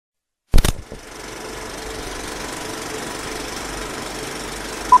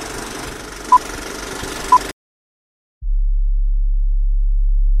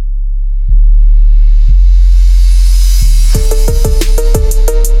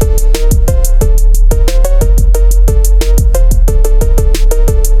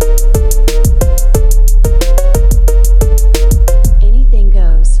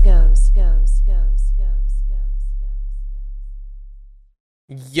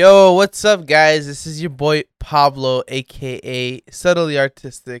Yo, what's up, guys? This is your boy Pablo, aka Subtly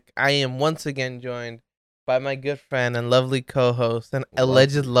Artistic. I am once again joined by my good friend and lovely co-host and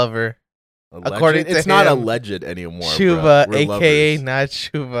alleged lover. According to It's not him, alleged anymore, Shuba, bro. We're aka lovers. not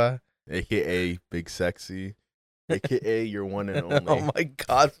Shuba. AKA Big Sexy, AKA your one and only. Oh my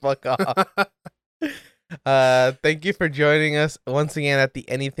god, fuck off. Thank you for joining us once again at the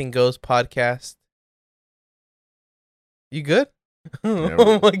Anything Goes podcast. You good? Yeah,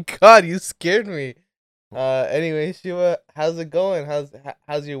 Oh my god, you scared me. Anyway, Shiva, how's it going?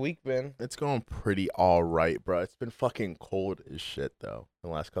 How's your week been? It's going pretty all right, bro. It's been fucking cold as shit though the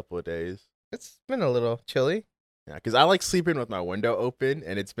last couple of days. It's been a little chilly. Yeah, because I like sleeping with my window open,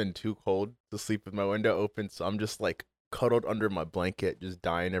 and it's been too cold to sleep with my window open, so I'm just like cuddled under my blanket, just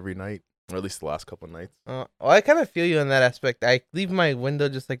dying every night, or at least the last couple of nights. Well, I kind of feel you in that aspect. I leave my window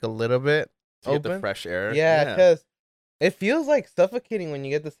just like a little bit To get open. the fresh air. Yeah, because it feels like suffocating when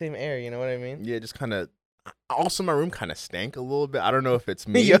you get the same air. You know what I mean? Yeah, just kind of. Also, my room kind of stank a little bit. I don't know if it's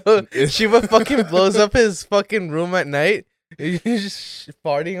me. Yo, Shiva fucking blows up his fucking room at night. He's just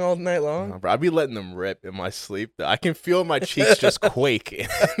farting all night long. Nah, bro, I be letting them rip in my sleep. Though. I can feel my cheeks just quake in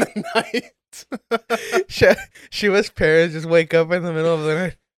the night. Shiva's parents just wake up in the middle of the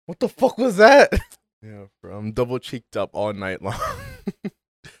night. What the fuck was that? Yeah, bro, I'm double cheeked up all night long.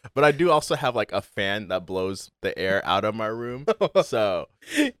 But I do also have like a fan that blows the air out of my room. So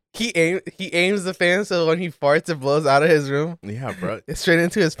he aims the fan so when he farts it blows out of his room. yeah, bro. It's straight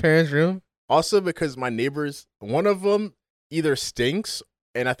into his parents' room. Also because my neighbors, one of them either stinks,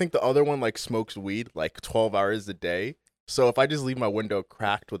 and I think the other one like smokes weed like 12 hours a day. So if I just leave my window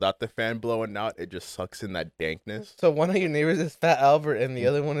cracked without the fan blowing out, it just sucks in that dankness. So one of your neighbors is Fat Albert and the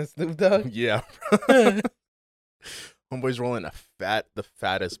other one is Snoop Dogg. Yeah. Homeboy's rolling the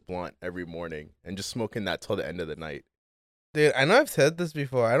fattest blunt every morning and just smoking that till the end of the night. Dude, I know I've said this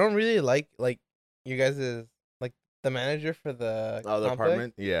before. I don't really like you guys is like the manager for the The complex.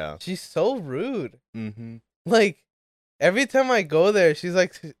 apartment? Yeah. She's so rude. Mm-hmm. Like every time I go there, she's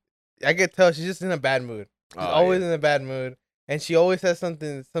like, I could tell she's just in a bad mood. She's always in a bad mood, and she always has some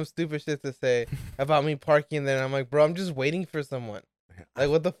stupid shit to say about me parking there. And I'm like, bro, I'm just waiting for someone. Like,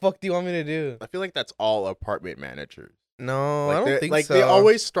 what the fuck do you want me to do? I feel like that's all apartment managers. No, Like I don't think so. They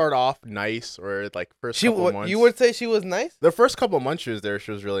always start off nice, or like first couple months. You would say she was nice? The first couple months she was there,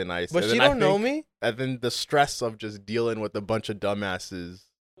 she was really nice. But And she then don't know me? And then the stress of just dealing with a bunch of dumbasses.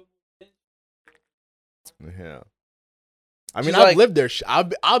 Yeah. I mean, She's I've like- lived there.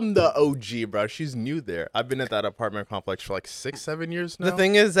 I'm the OG, bro. She's new there. I've been at that apartment complex for like 6-7 years now. The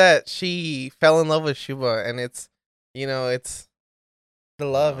thing is that she fell in love with Shuba, and it's, it's the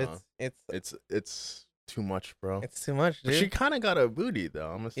love. It's too much, bro. It's too much, dude. But she kind of got a booty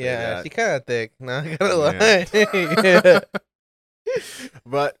though. I'm gonna say yeah, that. she kind of thick. No, I gotta lie. Yeah.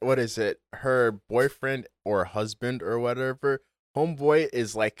 But what is it? Her boyfriend or husband or whatever, homeboy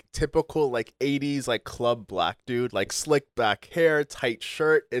is like typical like 80s like club black dude, like slick back hair, tight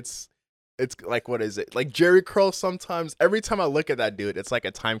shirt. It's like, what is it? Like Jerry curl sometimes. Every time I look at that dude, it's like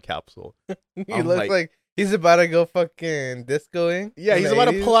a time capsule. He I'm looks like he's about to go fucking discoing. Yeah, in he's the about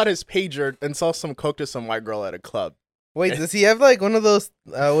 80s. to pull out his pager and sell some coke to some white girl at a club. Wait, does he have like one of those?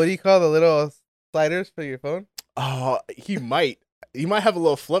 What do you call the little sliders for your phone? Oh, he might. He might have a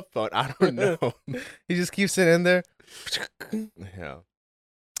little flip phone. I don't know. He just keeps it in there. Yeah.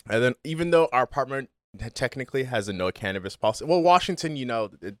 And then even though our apartment technically has a no cannabis policy, well, Washington,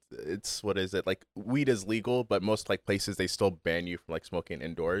 it's what is it? Like weed is legal, but most like places they still ban you from like smoking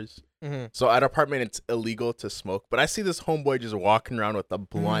indoors. Mm-hmm. So at apartment it's illegal to smoke. But I see this homeboy just walking around with a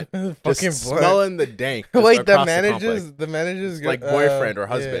blunt, Fucking just blunt. smelling the dank. just Wait, the across complex. manager's Like boyfriend or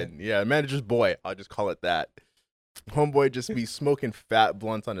husband. Yeah, manager's boy. I'll just call it that. Homeboy just be smoking fat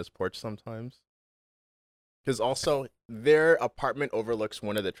blunts on his porch sometimes. Because also their apartment overlooks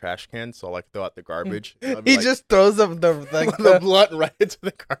one of the trash cans, so I'll like throw out the garbage. He just throws up the like the blunt right into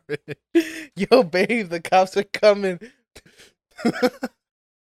the garbage. Yo, babe, the cops are coming.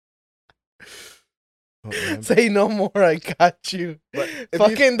 Oh, Say no more, I got you. But if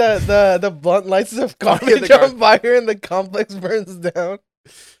Fucking the blunt lights of garbage the on fire and the complex burns down.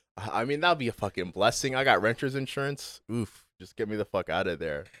 I mean, that'd be a fucking blessing. I got renter's insurance. Oof, just get me the fuck out of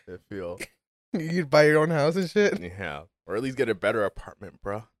there. I feel. You'd buy your own house and shit. Yeah, or at least get a better apartment,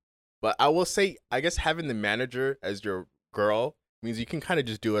 bro. But I will say, I guess having the manager as your girl means you can kind of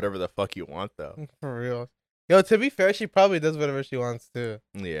just do whatever the fuck you want, though. For real. Yo, to be fair, she probably does whatever she wants too.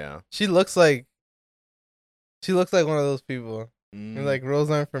 Yeah. She looks like one of those people. You're like, rules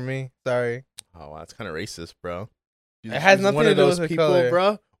aren't for me. Sorry. Oh, wow, that's kind of racist, bro. It has She's nothing one to of do those with her people, color.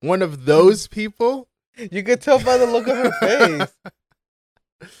 bro. One of those people. You could tell by the look of her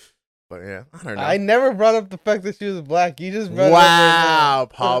face. But yeah, I don't know. I never brought up the fact that she was black. You just brought it up Wow, right now.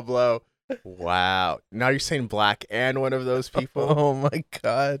 Pablo. Wow. Now you're saying black and one of those people? Oh my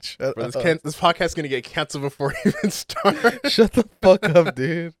god, shut Bro, up. this podcast is going to get canceled before it even starts. Shut the fuck up,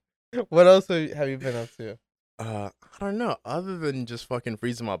 dude. What else have you been up to? I don't know. Other than just fucking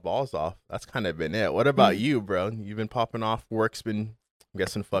freezing my balls off, that's kind of been it. What about you, bro? You've been popping off. Work's been, I'm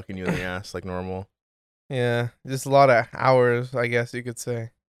guessing, fucking you in the ass like normal. Yeah, just a lot of hours, I guess you could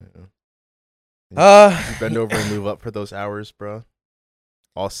say. You bend over and move up for those hours, bro.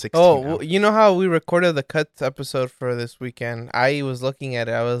 All 16 Oh, hours. well, you know how we recorded the cuts episode for this weekend? I was looking at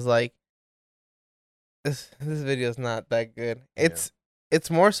it. I was like, this video is not that good. It's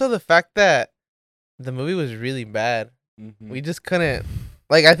more so the fact that the movie was really bad. Mhm. We just couldn't.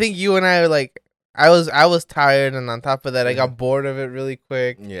 Like, I think you and I were like, I was tired, and on top of that, I got bored of it really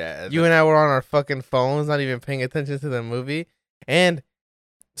quick. Yeah. You and I were on our fucking phones, not even paying attention to the movie. And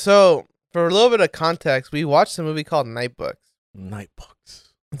so, for a little bit of context, we watched a movie called Nightbooks. Nightbooks.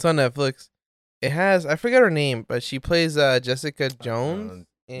 It's on Netflix. It has, I forget her name, but she plays Jessica Jones.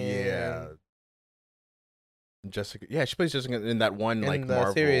 Yeah. Jessica. Yeah, she plays Jessica in that one, in like, the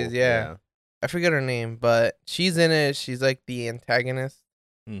Marvel series, yeah. I forget her name, but she's in it. She's like the antagonist.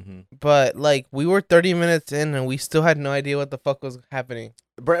 Mm-hmm. But like, we were 30 minutes in and we still had no idea what the fuck was happening.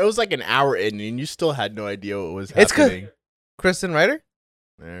 Bro, it was like an hour in and you still had no idea what was It's happening. Kristen Ritter?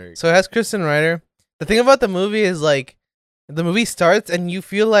 There you So it has Kristen Ritter. The thing about the movie is like, the movie starts and you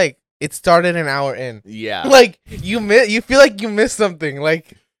feel like it started an hour in. Yeah. Like you feel like you missed something.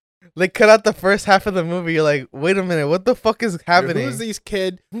 Like cut out the first half of the movie. You're like, wait a minute, what the fuck is happening? Who's these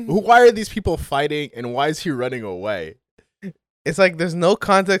kid? Why are these people fighting and why is he running away? It's like there's no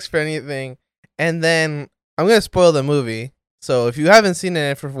context for anything. And then I'm gonna spoil the movie. So if you haven't seen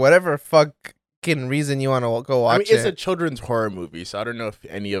it for whatever fucking reason you want to go watch it. It's a children's horror movie, so I don't know if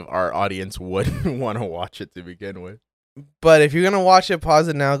any of our audience would want to watch it to begin with. But if you're gonna watch it, pause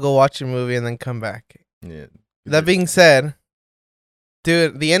it now, go watch your movie, and then come back. Yeah. That being said,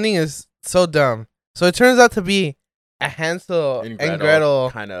 dude, the ending is so dumb. So it turns out to be a Hansel and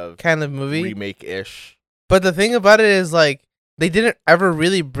Gretel kind of movie. remake-ish. But the thing about it is, like, they didn't ever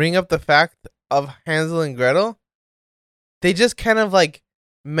really bring up the fact of Hansel and Gretel. They just kind of, like,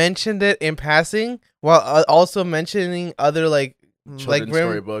 mentioned it in passing while also mentioning other, like Children's Grimm,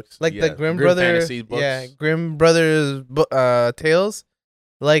 storybooks. like Yeah. the Grimm Brothers, fantasy books. yeah, Grimm Brothers tales,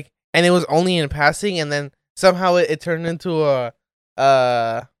 like, and it was only in passing, and then somehow it turned into a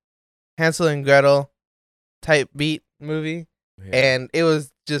Hansel and Gretel type beat movie, Yeah. and it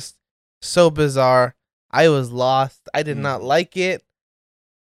was just so bizarre. I was lost. I did not like it.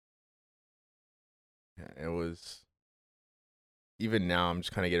 It was. Even now, I'm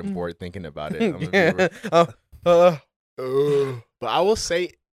just kind of getting bored thinking about it. But I will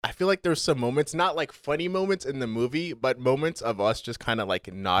say, I feel like there's some moments, not like funny moments in the movie, but moments of us just kind of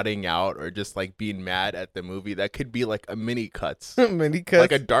like nodding out or just like being mad at the movie that could be like a mini cuts. Mini cuts.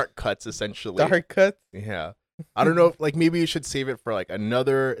 Like a dark cuts, essentially. Dark cuts. Yeah. I don't know if like maybe you should save it for like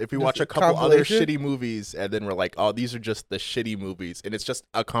another, if we Just watch a a couple other compilation? shitty movies and then we're like, oh, these are just the shitty movies. And it's just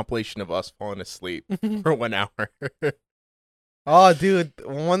a compilation of us falling asleep for 1 hour. Oh, dude,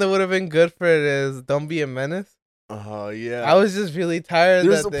 one that would have been good for it is Don't Be a Menace. Oh, yeah. I was just really tired.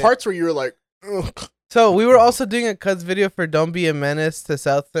 There's that the day. parts where you were like, ugh. So we were also doing a cuts video for Don't Be a Menace to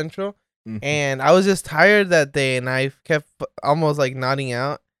South Central, and I was just tired that day, and I kept almost like nodding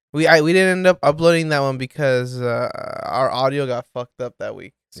out. We didn't end up uploading that one because our audio got fucked up that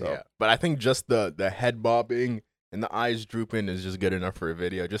week. So Yeah. But I think just the head bobbing and the eyes drooping is just good enough for a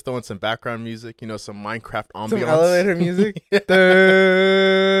video. Just throwing some background music, some Minecraft ambiance. some elevator music. Yeah.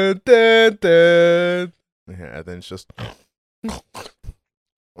 Dun, dun, dun. Yeah, and then it's just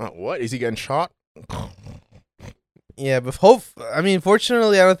what? Is he getting shot? Yeah, but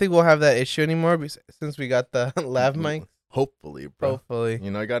fortunately, I don't think we'll have that issue anymore since we got the lav mic. Hopefully, bro. Hopefully.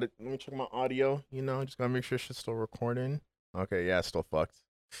 I got it. Let me check my audio. Just gotta make sure shit's still recording. Okay, yeah, it's still fucked.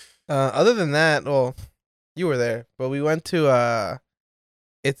 Other than that, well, you were there, but we went to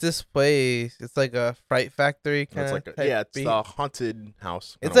it's this place. It's like a Fright Factory kind It's of. like it's the haunted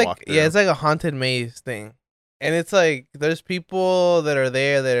house. It's like it's like a haunted maze thing, and it's like there's people that are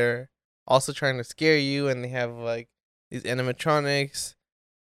there that are also trying to scare you, and they have like these animatronics.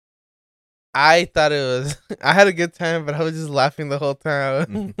 I thought it was. I had a good time, but I was just laughing the whole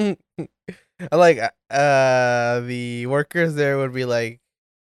time. Like the workers there would be like,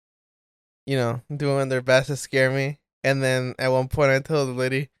 doing their best to scare me, and then at one point I told the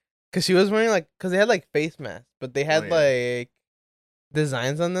lady, cause she was wearing cause they had like face masks, but they had like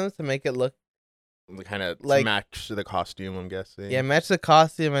designs on them to make it look kind of Like- match the costume, I'm guessing. Yeah, match the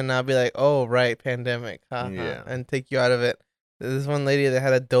costume and not be like, oh right, pandemic, haha, Yeah. and take you out of it. There's one lady that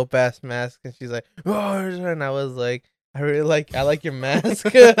had a dope ass mask, and she's like, oh, and I was like, I like your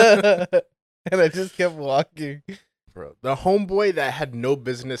mask, and I just kept walking. Bro, the homeboy that had no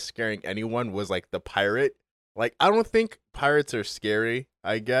business scaring anyone was like the pirate. Like, I don't think pirates are scary,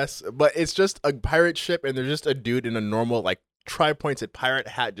 I guess, but it's just a pirate ship and there's just a dude in a normal, like, tri-pointed pirate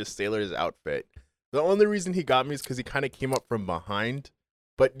hat, just sailor's outfit. The only reason he got me is because he kind of came up from behind.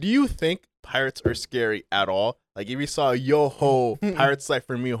 But do you think pirates are scary at all? Like, if you saw a yo-ho pirate's life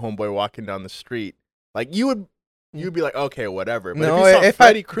for me homeboy walking down the street, like, you'd be like, okay, whatever. But No, if you saw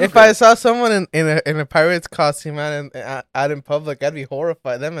Freddy Krueger, if I saw someone in a pirate's costume out in public, I'd be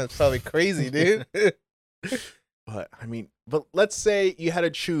horrified. That man's probably crazy, dude. But I mean, but let's say you had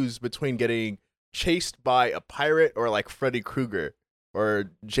to choose between getting chased by a pirate or like Freddy Krueger or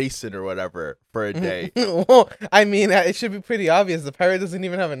Jason or whatever for a day. Well, I mean, it should be pretty obvious. The pirate doesn't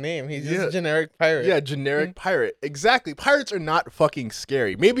even have a name. He's just a generic pirate. Yeah, generic pirate. Exactly. Pirates are not fucking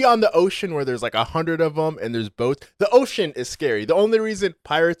scary. Maybe on the ocean where there's like 100 of them and there's boats. The ocean is scary. The only reason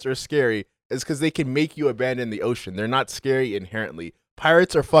pirates are scary is because they can make you abandon the ocean. They're not scary inherently.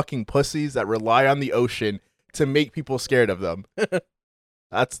 Pirates are fucking pussies that rely on the ocean to make people scared of them.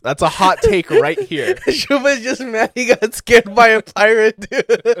 That's a hot take right here. Shuba's just mad he got scared by a pirate,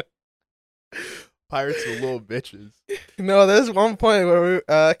 dude. Pirates are little bitches. No, there's one point where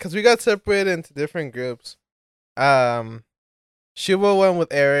we, cause we got separated into different groups. Shuba went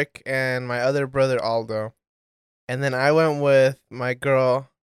with Eric and my other brother Aldo, and then I went with my girl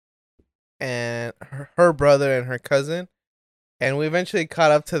and her brother and her cousin, and we eventually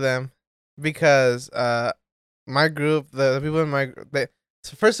caught up to them because my group, the people in my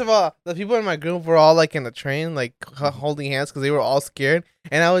so first of all, the people in my group were all like in a train, like holding hands because they were all scared,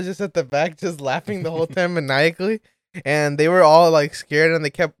 and I was just at the back just laughing the whole time maniacally, and they were all like scared and they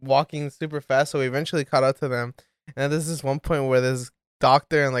kept walking super fast, so we eventually caught up to them. And this is one point where this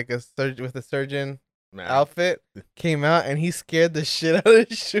doctor and like a surgeon with a surgeon outfit came out and he scared the shit out of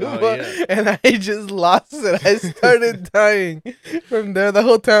Shuba, and I just lost it. I started dying from there. The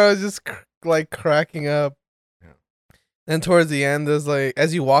whole time I was just like cracking up. And towards the end, there's like,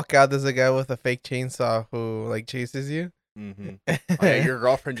 as you walk out, there's a guy with a fake chainsaw who like chases you. Mm-hmm. Oh, yeah, your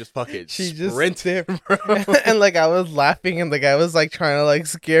girlfriend just fucking sprinted, bro. And like I was laughing, and the guy was like trying to like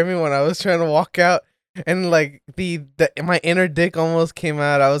scare me when I was trying to walk out. And like the my inner dick almost came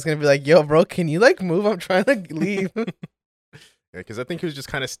out. I was gonna be like, "Yo, bro, can you like move? I'm trying to leave." Yeah, because I think he was just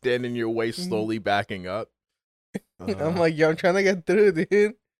kind of standing your way, slowly backing up. I'm like, "Yo, I'm trying to get through,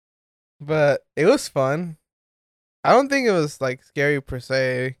 dude." But it was fun. I don't think it was like scary per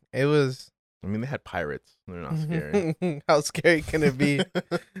se. It was. I mean, they had pirates. They're not scary. How scary can it be?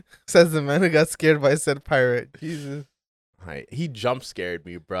 Says the man who got scared by said pirate. Jesus. He jump scared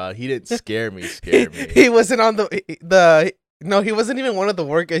me, bro. He didn't scare me. He wasn't on the. No, he wasn't even one of the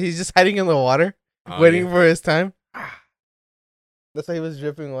workers. He's just hiding in the water, waiting for his time. That's why he was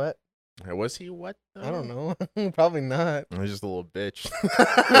dripping wet. Was he what? I don't know. Probably not. He was just a little bitch.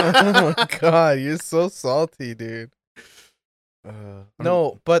 Oh my god, you're so salty, dude.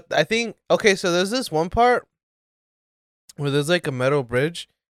 No, but I think okay. So there's this one part where there's like a metal bridge,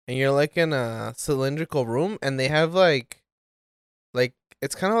 and you're like in a cylindrical room, and they have like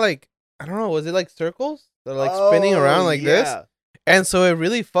it's kind of like I don't know. Was it like circles that are like spinning around like this? And so it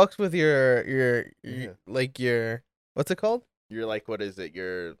really fucks with your like your what's it called? You're like, what is it?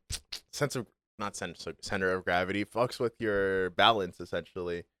 Your center of gravity fucks with your balance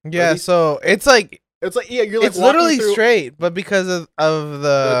essentially. Yeah, so it's like yeah, you're like it's literally straight, but because of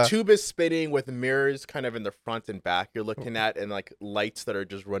the tube is spinning with mirrors kind of in the front and back you're looking at, and like lights that are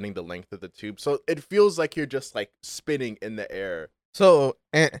just running the length of the tube. So it feels like you're just like spinning in the air. So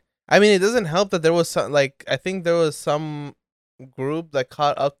I mean, it doesn't help that there was some like I think there was some group that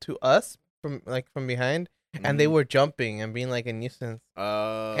caught up to us from behind. And they were jumping and being like a nuisance.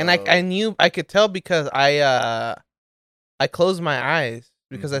 And I could tell because I closed my eyes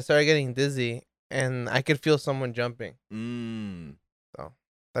because I started getting dizzy and I could feel someone jumping. So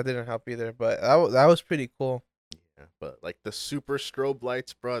that didn't help either, but that was pretty cool. Yeah, but like the super strobe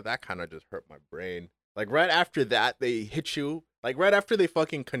lights, bro, that kind of just hurt my brain. Like right after that, they hit you. Like right after they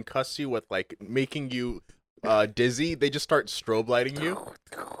fucking concuss you with like making you dizzy, they just start strobe lighting you.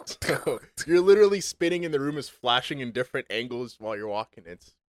 So you're literally spinning and the room is flashing in different angles while you're walking.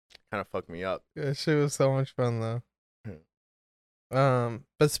 It's kind of fucked me up. Yeah, shit was so much fun though.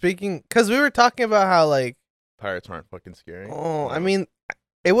 But speaking, cause we were talking about how like pirates aren't fucking scary. Oh, I mean,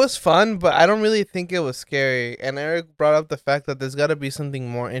 it was fun, but I don't really think it was scary. And Eric brought up the fact that there's got to be something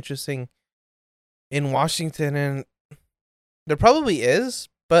more interesting in Washington, and there probably is,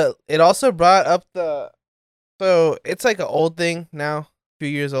 but it also brought up the. So it's like an old thing now, a few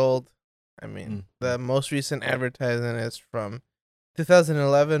years old. I mean, the most recent advertising is from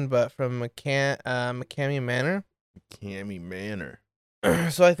 2011, but from McCamey Manor. McCamey Manor.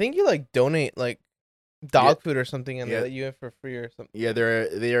 So I think you like donate like dog food or something, and they let you in for free or something. Yeah,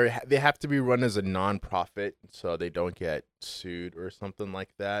 they have to be run as a non-profit, so they don't get sued or something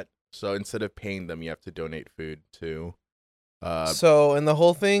like that. So instead of paying them, you have to donate food too. So and the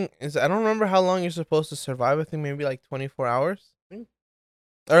whole thing is, I don't remember how long you're supposed to survive. I think maybe like 24 hours,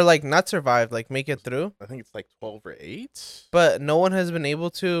 or like not survive, like make it through. I think it's like 12 or 8. But no one has been able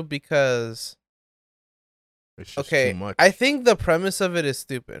to because. It's just too much. I think the premise of it is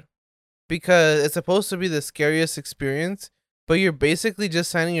stupid. Because it's supposed to be the scariest experience, but you're basically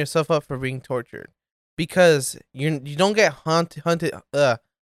just signing yourself up for being tortured. Because you don't get haunted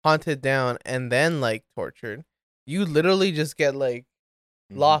down and then like tortured. You literally just get like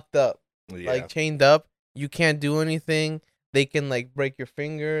locked up, like chained up. You can't do anything. They can like break your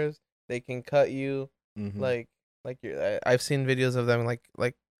fingers. They can cut you. Like I've seen videos of them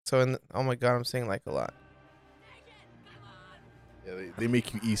like so. Oh my god, I'm saying like a lot. Yeah, they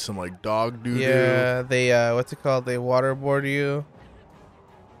make you eat some like dog doo-doo. Yeah, they what's it called? They waterboard you.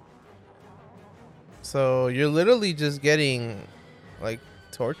 So you're literally just getting like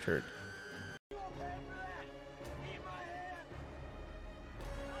tortured.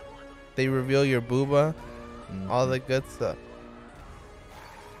 They reveal your booba, all the good stuff.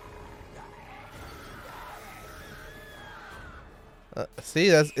 See,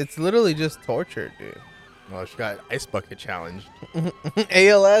 it's literally just torture, dude. Oh, she got ice bucket challenge.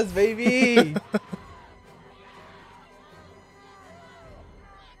 ALS, baby.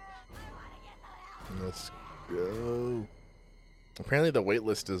 Let's go. Apparently, the wait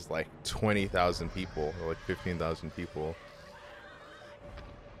list is like 20,000 people or like 15,000 people.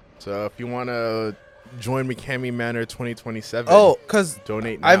 So if you want to join McCamey Manor 2027, because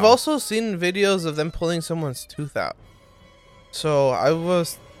donate now. I've also seen videos of them pulling someone's tooth out. So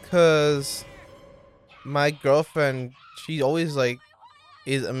because my girlfriend, she always like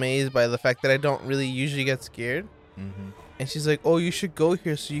is amazed by the fact that I don't really usually get scared. And she's like, "Oh, you should go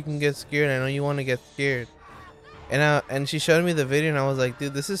here so you can get scared. I know you want to get scared." And she showed me the video, and I was like,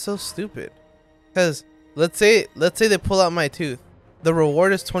 "Dude, this is so stupid." Because let's say they pull out my tooth, the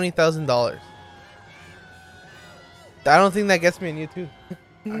reward is $20,000. I don't think that gets me a new tooth.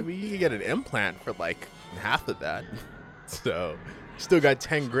 I mean, you can get an implant for like half of that. So you still got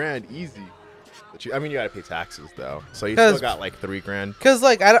 10 grand easy. But you gotta pay taxes though, so you still got like 3 grand. Cause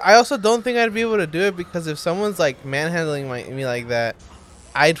like I also don't think I'd be able to do it, because if someone's like manhandling me like that,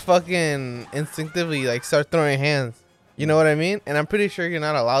 I'd fucking instinctively like start throwing hands. You know what I mean? And I'm pretty sure you're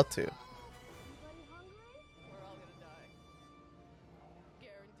not allowed to.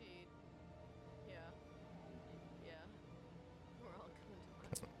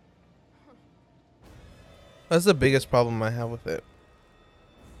 That's the biggest problem I have with it.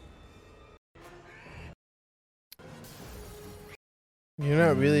 You're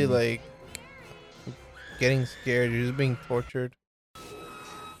not really like getting scared, you're just being tortured. Well,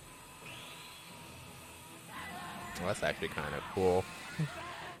 that's actually kind of cool.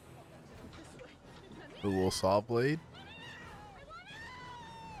 The little saw blade.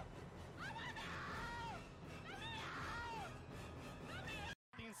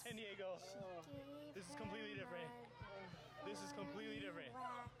 In San Diego, this is completely different. This is completely different.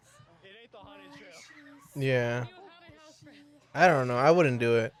 It ain't the haunted trail. Yeah. I don't know. I wouldn't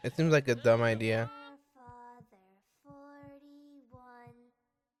do it. It seems like a dumb idea.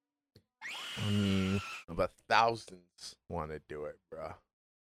 But thousands want to do it, bro.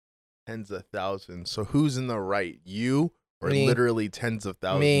 Tens of thousands. So who's in the right? You or Me. literally tens of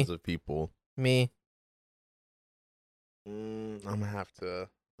thousands of people? Me. I'm gonna have to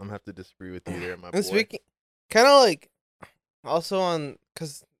disagree with you there, my boy. And speaking, kind of like, also on,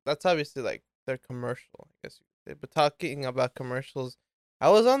 because that's obviously like their commercial, I guess you could say. But talking about commercials, I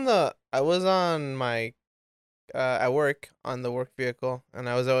was on my at work on the work vehicle, and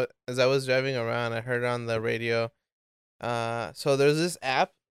as I was driving around, I heard on the radio. So there's this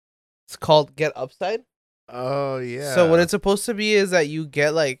app. It's called Get Upside. Oh yeah. So what it's supposed to be is that you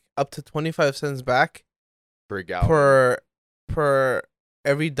get like up to 25 cents back per gallon per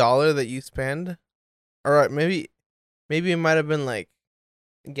every dollar that you spend, or maybe it might have been like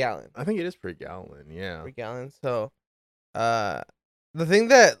a gallon. I think it is per gallon. Yeah. Per gallon. So, the thing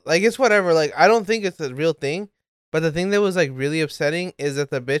that like it's whatever. Like I don't think it's a real thing, but the thing that was like really upsetting is that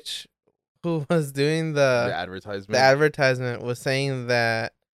the bitch who was doing the advertisement was saying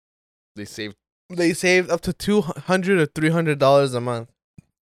that they saved they saved up to $200 or $300 a month.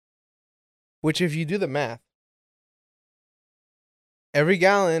 Which, if you do the math, every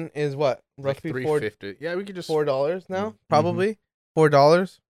gallon is what, Like roughly $3.50. Yeah, we could just $4 now, Mhm. probably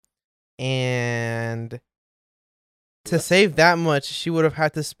 $4. And to save that much, she would have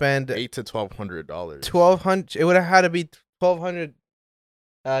had to spend $800 to $1,200. 1,200. It would have had to be 1,200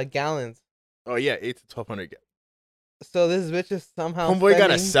 gallons. Oh yeah, $800 to $1,200. So this bitch is somehow Homeboy got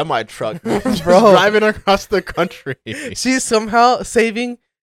a spending- semi truck, bro. Bro. Driving across the country. She's somehow saving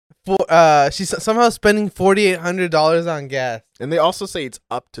she's somehow spending $4,800 on gas. And they also say it's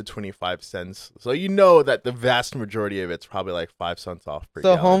up to 25 cents. So you know that the vast majority of it's probably like 5 cents off per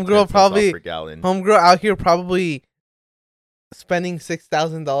So gallon. homegirl 10 cents off probably- per gallon. Homegirl out here probably spending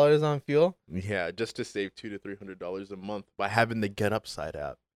 $6,000 on fuel. Yeah, just to save $200 to $300 a month by having the Get Upside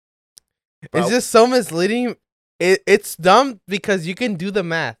app. It's Bro. just so misleading. It's dumb because you can do the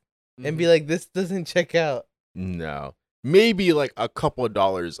math and be Mhm. like, this doesn't check out. No, maybe like a couple of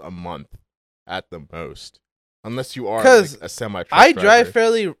dollars a month at the most, unless you are 'Cause like a semi. I drive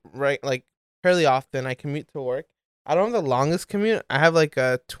fairly fairly often. I commute to work. I don't have the longest commute. I have like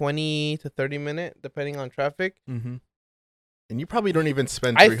a 20 to 30 minute, depending on traffic. Mm-hmm. And you probably don't even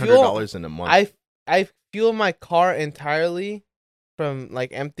spend I $300 in a month. I fuel my car entirely from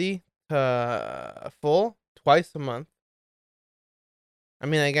like empty to full twice a month. I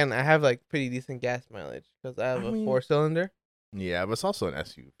mean, again, I have like pretty decent gas mileage because I have I a mean- 4-cylinder. Yeah, but it's also an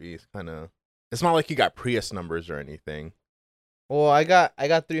SUV. It's kind of. It's not like you got Prius numbers or anything. Well, I got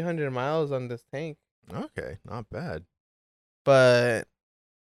 300 miles on this tank, Okay, not bad. but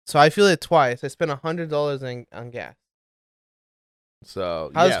so I fuel it twice. I spent $100 on gas.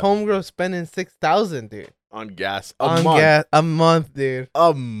 So How's yeah, homegirl spending $6,000, dude? on gas On month. gas a month, dude.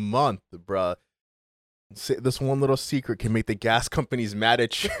 A month, bruh. This one little secret can make the gas companies mad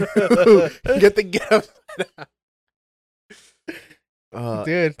at you. Get the gas.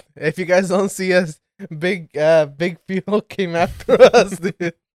 Dude, if you guys don't see us, big fuel came after us,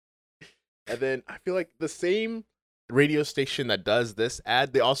 dude. And then I feel like the same radio station that does this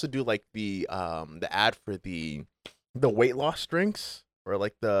ad, they also do like the ad for the weight loss drinks or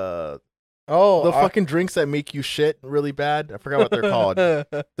like the fucking drinks that make you shit really bad. I forgot what they're called.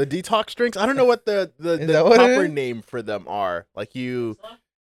 The detox drinks. I don't know what the that what it proper is? name for them are. Like you.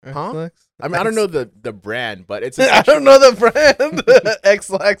 Huh? X-Lax? I mean, I don't know the brand, but it's. I don't know the brand.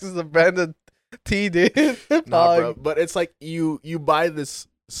 X-Lax is the brand of tea, dude. Nah, bro. But it's like you buy this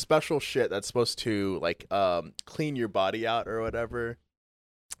special shit that's supposed to like clean your body out or whatever.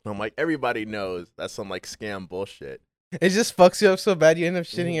 I'm like, everybody knows that's some like scam bullshit. It just fucks you up so bad you end up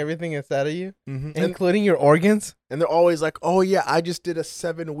shitting Mhm. everything inside of you, And including your organs. they're always like, oh yeah, I just did a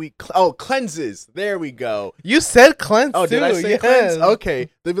 7-week cleanses. There we go. You said cleanse Oh, too. did I say yes. cleanse? Okay.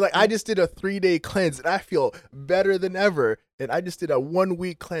 They'd be like, I just did a 3-day cleanse and I feel better than ever. And I just did a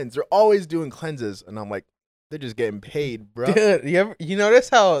 1-week cleanse. They're always doing cleanses. And I'm like, they're just getting paid, bro. Dude, you notice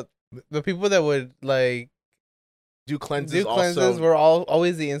how the people that would like Do cleanses do cleanses were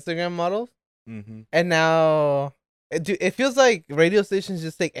always the Instagram models, Mm-hmm. and now it feels like radio stations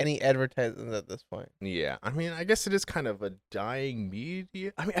just take any advertisements at this point. Yeah. I mean, I guess it is kind of a dying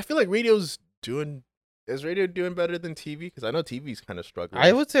media. I mean, I feel like is radio doing better than TV? Because I know TV's kind of struggling.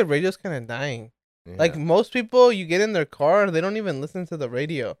 I would say radio's kind of dying. Yeah. Like most people, you get in their car, they don't even listen to the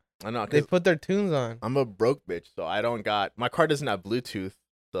radio. I know, They 'cause put their tunes on. I'm a broke bitch, so I don't got my car doesn't have Bluetooth,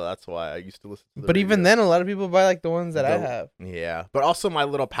 so that's why I used to listen to the But even radio. then, a lot of people buy like the ones that I The- have Yeah, but also my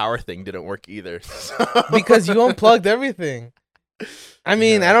little power thing didn't work either. because you unplugged everything. I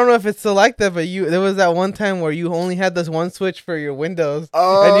mean, Yeah. I don't know if it's still like that, but there was that one time where you only had this one switch for your windows,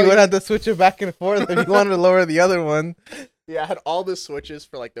 Oh, and you would have to switch it back and forth if you wanted to lower the other one. yeah, I had all the switches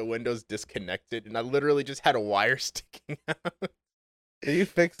for like the windows disconnected, and I literally just had a wire sticking out. Did you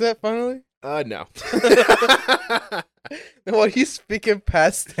fix it finally? No. What are you speaking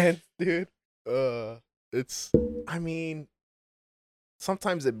past tense, dude? It's. I mean,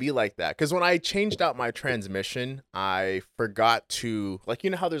 sometimes it be like that. Because when I changed out my transmission, I forgot to like, you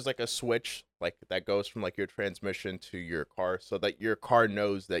know how there's like a switch like that goes from like your transmission to your car, so that your car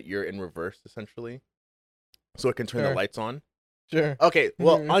knows that you're in reverse essentially, so it can turn the Sure. lights on. Sure. Okay,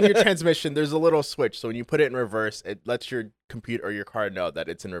 well, on your transmission, there's a little switch. So when you put it in reverse, it lets your computer or your car know that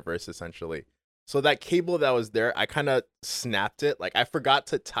it's in reverse, essentially. So that cable that was there, I kind of snapped it. Like, I forgot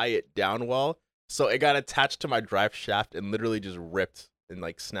to tie it down well. So it got attached to my drive shaft and literally just ripped and,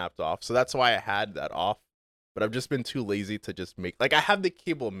 like, snapped off. So that's why I had that off. But I've just been too lazy to just make... Like, I have the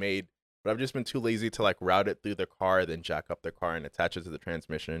cable made, but I've just been too lazy to, like, route it through the car, then jack up the car and attach it to the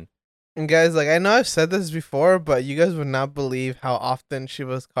transmission. And guys, like I know I've said this before, but you guys would not believe how often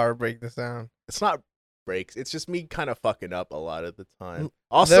Shiva's car breaks down. It's not breaks. It's just me kind of fucking up a lot of the time. There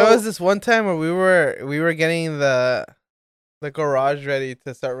Also, was this one time where we were getting the garage ready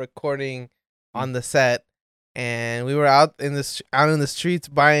to start recording on the set, and we were out in the streets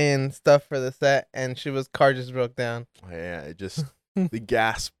buying stuff for the set, and Shiva's car just broke down. yeah, it just the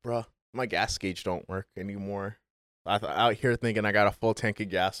gas, bro. My gas gauge don't work anymore. Out here thinking I got a full tank of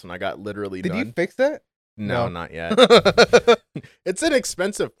gas when I got literally Did none. you fix that? No, No. not yet. It's an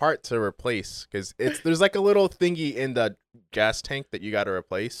expensive part to replace because there's like a little thingy in the gas tank that you got to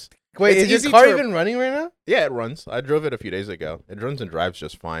replace. Wait, It's is easy your car to- even running right now? Yeah, it runs. I drove it a few days ago. It runs and drives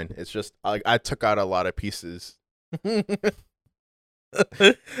just fine. It's just I took out a lot of pieces. It's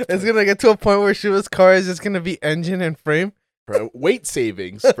gonna get to a point where Shiva's car is just gonna be engine and frame. Bro, weight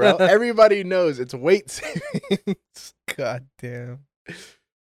savings, bro. Everybody knows it's weight savings. God damn.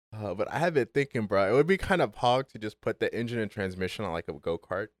 But I have been thinking, bro, it would be kind of hog to just put the engine and transmission on like a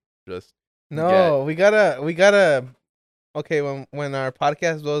go-kart. Just No, we gotta. Okay, when our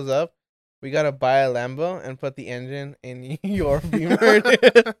podcast blows up, we gotta buy a Lambo and put the engine in your Beamer.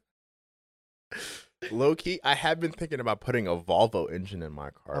 low key. I have been thinking about putting a Volvo engine in my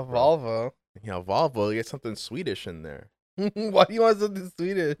car. A bro. Volvo. Yeah, Volvo. Get something Swedish in there, Why do you want something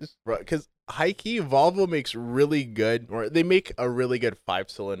Swedish? bro. Because high key, Volvo makes really good, or they make a really good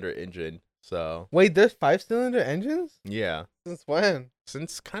 5-cylinder engine. So Wait, there's 5-cylinder engines? yeah, Since when?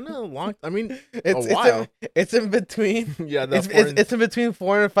 since kind of long. I mean, It's while. It's in between. yeah, It's in between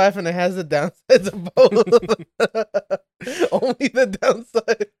 4 and 5, and it has the downsides of both. Only the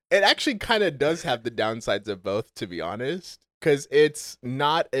downside. it actually kind of does have the downsides of both, to be honest, because it's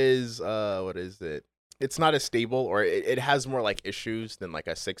not as what is it? It's not as stable, or it has more like issues than like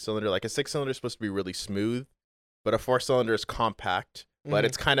a 6-cylinder. Like a 6-cylinder is supposed to be really smooth, but a 4-cylinder is compact. But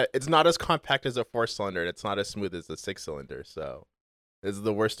it's not as compact as a 4-cylinder, and it's not as smooth as a 6-cylinder. So it's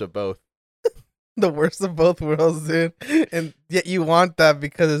the worst of both. The worst of both worlds, dude. And yet you want that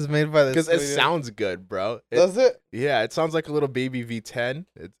because it's made by the Because it Swedish- sounds good, bro. Does it? Yeah, it sounds like a little baby V10.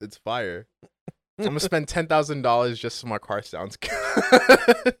 It's fire. I'm gonna spend $10,000 just so my car sounds good.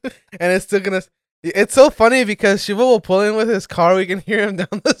 And it's still gonna. It's so funny because Shiva will pull in with his car. We can hear him down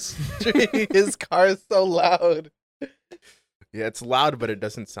the street. His car is so loud. Yeah, it's loud, but it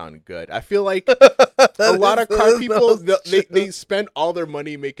doesn't sound good. I feel like a lot of car people they spend all their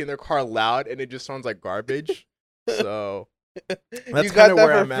money making their car loud, and it just sounds like garbage. So You that's got kinda that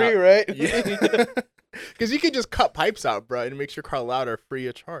where for I'm free, at. right? Yeah, because you can just cut pipes out, bro, and it makes your car louder free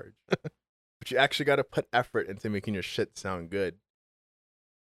of charge. But you actually got to put effort into making your shit sound good.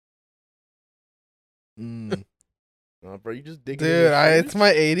 Oh, bro, you just digging. Dude, it's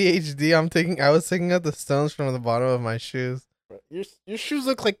my ADHD. I was taking out the stones from the bottom of my shoes. Your shoes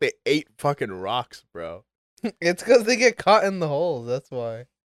look like they ate fucking rocks, bro. It's because they get caught in the holes. That's why.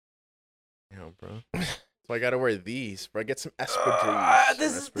 Yeah, bro. So I gotta wear these, bro. Get some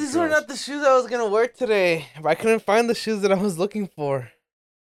espadrilles. These were not the shoes I was gonna wear today. But I couldn't find the shoes that I was looking for.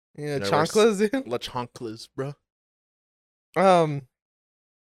 Yeah, Should I wear chanclas, dude. La chanclas, bro. I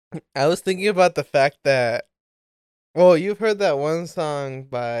was thinking about the fact that, well, you've heard that one song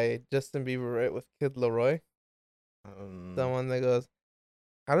by Justin Bieber, right, with Kid Laroi? The one that goes,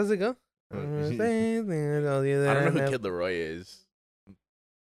 how does it go? I don't know who Kid Laroi is.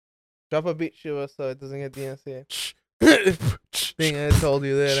 Drop a beat, Shiva, so it doesn't get DNCA. Thing I told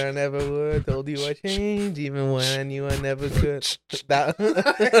you that I never would. Told you I changed, even when I knew I never could. That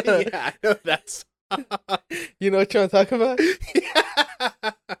Yeah, I know that's. You know what you're talking about?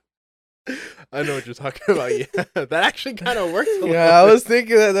 I know what you're talking about. Yeah, that actually kind of works. A Yeah, I was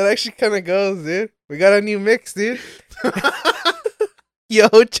thinking that actually kind of goes, dude. We got a new mix, dude. Yo,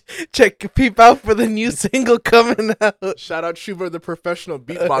 check, peep out for the new single coming out. Shout out Shuber, the professional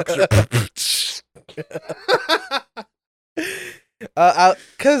beatboxer.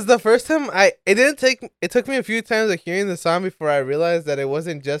 Cause the first time it took me a few times of hearing the song before I realized that it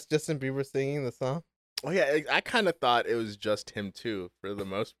wasn't just Justin Bieber singing the song. Oh yeah, I kind of thought it was just him too, for the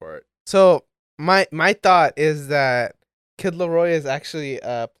most part. So my thought is that Kid Laroi is actually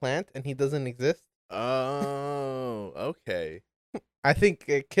a plant and he doesn't exist. Oh, okay. I think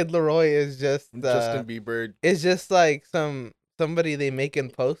Kid Laroi is just Justin Bieber, is just like somebody they make in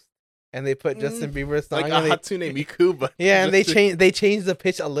post, and they put Justin Bieber's song. like and a they, Hatsune Miku, but yeah, and just they change the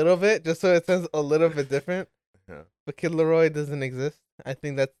pitch a little bit just so it sounds a little bit different. Yeah. But Kid Laroi doesn't exist. I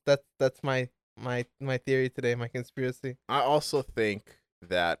think that's my theory today, my conspiracy. I also think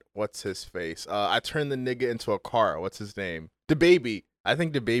that what's his face? I turned the nigga into a car. What's his name? The baby. I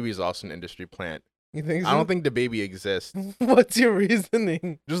think the baby is also an industry plant You think so? I don't think the baby exists. What's your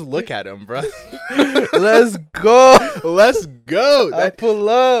reasoning? Just look at him, bro. Let's go. Let's go. I pull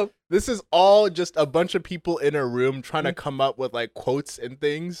up. This is all just a bunch of people in a room trying to come up with like quotes and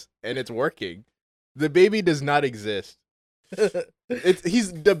things, and it's working. The baby does not exist.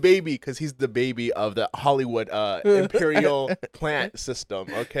 He's the baby because he's the baby of the Hollywood imperial plant system.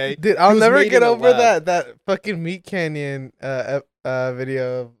 Okay, Dude, I'll He was never made get in a over lab. that fucking Meat Canyon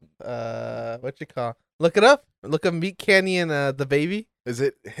video of what you call. Look it up. Look up Meat Canyon the baby. Is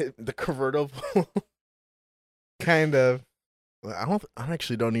it the convertible? Kind of. I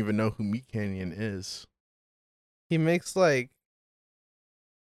actually don't even know who Meat Canyon is. He makes like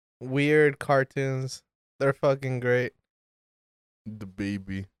weird cartoons. They're fucking great. The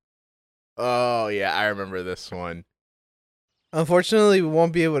baby. Oh yeah, I remember this one. Unfortunately, we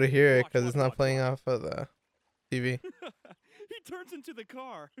won't be able to hear it Watch, because it's watch, not watch, playing watch. off of the TV. He turns into the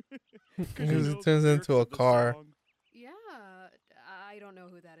car. Because it turns into a car. Yeah, I don't know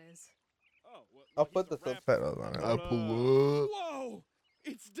who that is. Oh, well, I'll he's put a the rapper. subtitles on it. I'll pull up. Whoa!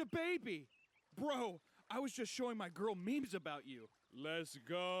 It's the baby, bro. I was just showing my girl memes about you. Let's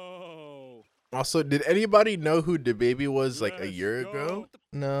go. Also, did anybody know who the baby was like a Let's year go. ago? What,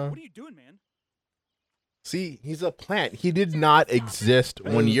 No. what are you doing, man? See, he's a plant. He did not exist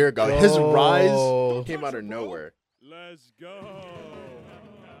 1 Let's year ago. His rise go. came out of nowhere. Let's go.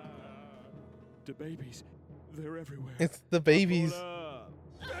 The babies, they're everywhere. It's the babies. Hold up.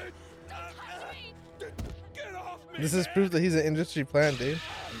 Get off me! This is proof that he's an industry plant, dude.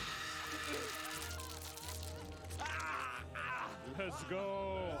 Let's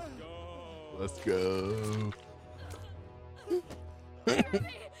go. Let's go.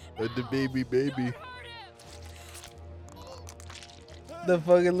 The baby. The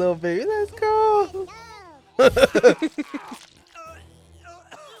fucking little baby. Let's go.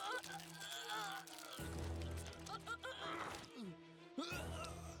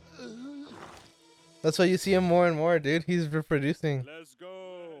 That's why you see him more and more, dude. He's reproducing. Let's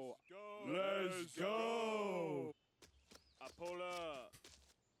go. Let's go. I pull up.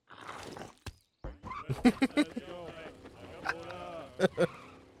 Let's go. I pull up.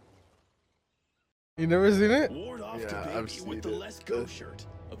 You never seen it? Ward off Yeah, to I've baby seen with the it. Let's Go shirt.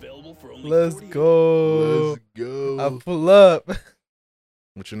 Available for only Let's 48. go. Let's go. I pull up.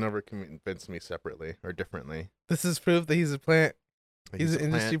 Which will never convince me separately or differently. This is proof that he's a plant. He's a an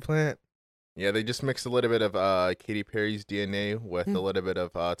industry plant. Yeah, they just mixed a little bit of Katy Perry's DNA with Hmm. a little bit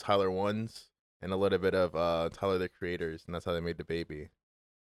of Tyler One's and a little bit of Tyler the Creator's, and that's how they made the baby.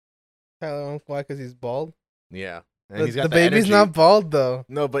 Tyler, why? Because he's bald. Yeah, and The, he's got the the baby's energy. not bald though.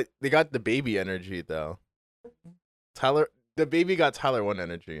 No, but they got the baby energy though. The baby got Tyler One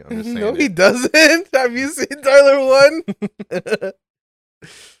energy. I'm just saying. No, he it. doesn't. Have you seen Tyler One?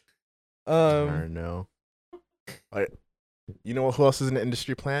 I don't know. You know who else is an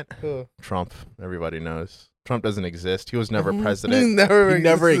industry plant? Cool. Trump. Everybody knows. Trump doesn't exist. He was never He president. never He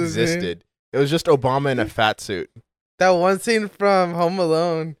never existed, dude. existed. It was just Obama in a fat suit. That one scene from Home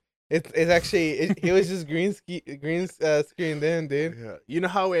Alone. It's actually he was just green screened in, dude. Yeah. You know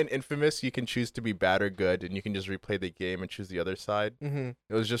how in Infamous you can choose to be bad or good, and you can just replay the game and choose the other side. Mm-hmm.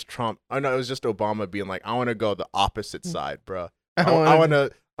 It was just Trump. Oh no, it was just Obama being like, "I want to go the opposite side, bro. I I want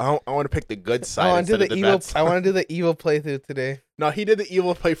want to pick the good side to do instead of the the evil. bad side." I want to do the evil playthrough today. No, he did the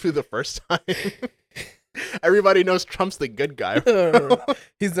evil playthrough the first time. Everybody knows Trump's the good guy.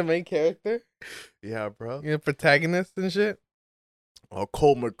 He's the main character. Yeah, bro. You know, protagonist and shit. Oh,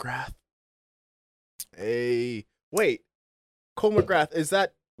 Cole McGrath. Hey, wait. Cole McGrath, is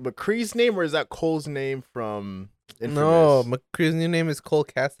that McCree's name or is that Cole's name from Infamous? No, McCree's new name is Cole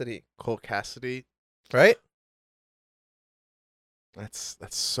Cassidy, Cole Cassidy. right? That's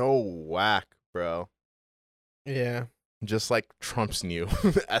so whack, bro. Yeah. Just like Trump's new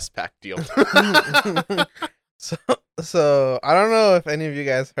S-PAC deal. So I don't know if any of you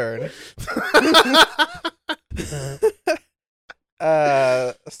guys heard.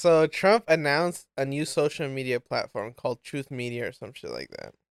 So Trump announced a new social media platform called Truth Media or some shit like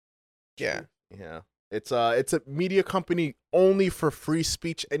that. Yeah. Yeah. It's a media company only for free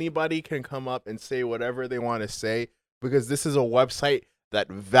speech. Anybody can come up and say whatever they want to say because this is a website that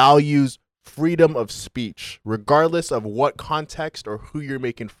values freedom of speech, regardless of what context or who you're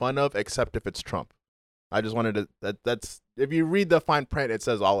making fun of, except if it's Trump. I just wanted to that's if you read the fine print, it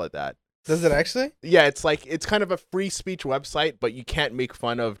says all of that. Does it actually? Yeah, it's kind of a free speech website, but you can't make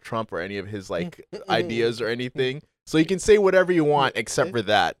fun of Trump or any of his like ideas or anything. So you can say whatever you want except for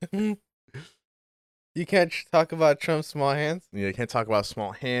that. You can't talk about Trump's small hands. You can't talk about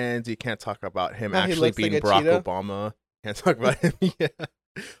small hands. You can't talk about him No, he actually looks like being a Barack cheetah. Obama. Can't talk about him. Yeah.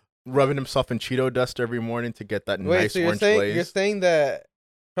 rubbing himself in Cheeto dust every morning to get that Wait, nice so you're orange saying glaze. that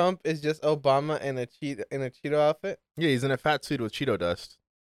Trump is just Obama in a Cheeto outfit? Yeah, he's in a fat suit with Cheeto dust.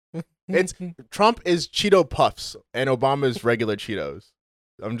 It's Trump is Cheeto Puffs and Obama is regular Cheetos.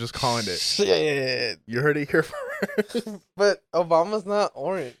 I'm just calling it. Shit. You heard it here first. But Obama's not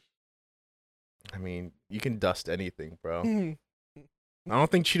orange. I mean, you can dust anything, bro. I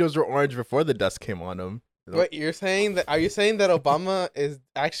don't think Cheetos were orange before the dust came on them. What you're saying that? Are you saying that Obama is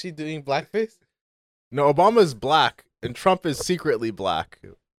actually doing blackface? No, Obama's black and Trump is secretly black.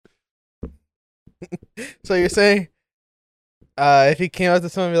 So you're saying, if he came out to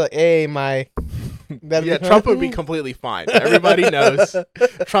someone and be like, "Hey, my," Yeah, Trump would be completely fine. Everybody knows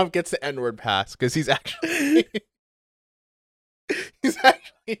Trump gets the N-word pass because he's actually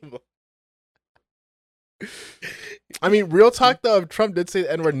black. I mean, real talk though, if Trump did say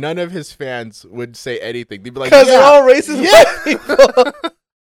the N-word, none of his fans would say anything. They'd be like, because they're all racist black people.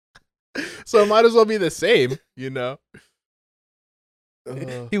 So it might as well be the same, you know?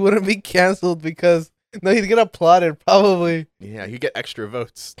 He wouldn't be canceled because he'd get applauded probably. Yeah, you get extra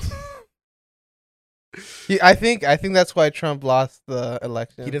votes. I think that's why Trump lost the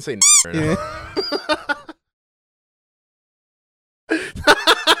election. He didn't say or Yeah.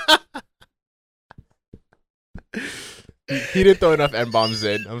 He didn't throw enough N-bombs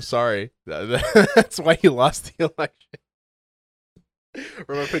in. I'm sorry. That's why he lost the election.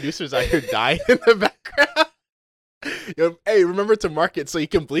 Remember, producers out here dying in the background. Yo, hey, remember to mark it so you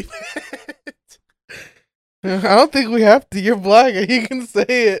can bleep it. I don't think we have to. You're black. You can say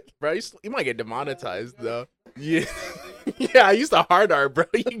it. Bro, you might get demonetized, though. Yeah, yeah, I used a hard R, bro.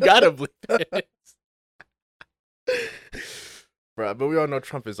 You gotta bleep it. Bro, but we all know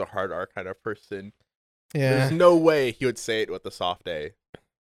Trump is a hard R kind of person. Yeah. There's no way he would say it with a soft A.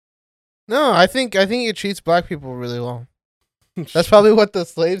 No, I think he treats black people really well. That's probably what the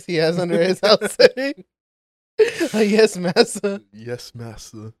slaves he has under his house say. Yes, massa. Yes,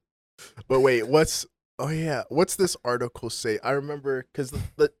 master. But wait, what's this article say? I remember because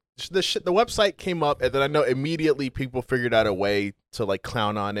the website came up, and then I know immediately people figured out a way to like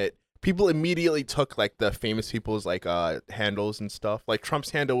clown on it. People immediately took like the famous people's like handles and stuff. Like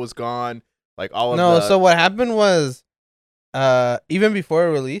Trump's handle was gone. Like all of the... So what happened was, even before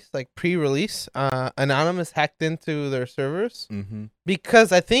release, like pre-release, Anonymous hacked into their servers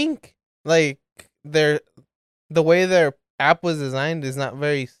because I think like the way their app was designed is not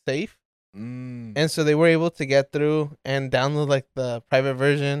very safe, and so they were able to get through and download like the private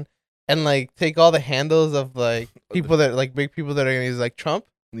version and like take all the handles of like people that like big people that are gonna use like Trump,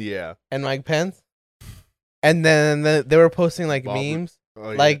 and Mike Pence, and then they were posting like memes.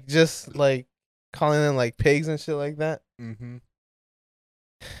 Oh, yeah. Like just like calling them like pigs and shit like that. Mm-hmm.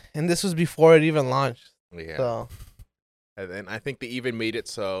 And this was before it even launched. Yeah. So. And then I think they even made it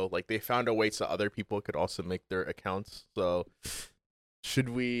so like they found a way so other people could also make their accounts. So should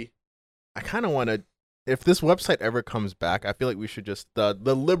we? I kind of want to. If this website ever comes back, I feel like we should just the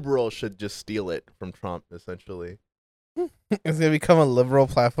liberals should just steal it from Trump essentially. It's gonna become a liberal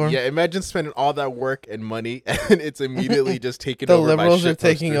platform. Yeah, imagine spending all that work and money, and it's immediately just taken the over. The liberals by are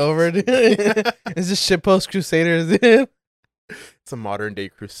taking over, dude. It's just shitpost crusaders, dude. It's a modern day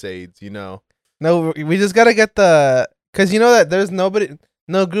crusades, you know. No, we just gotta get because you know that there's no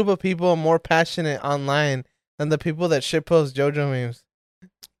group of people more passionate online than the people that shitpost JoJo memes.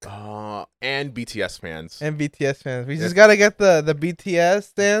 And BTS fans. We just gotta get the BTS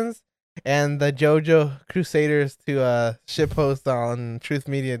stands and the JoJo Crusaders to shitpost on Truth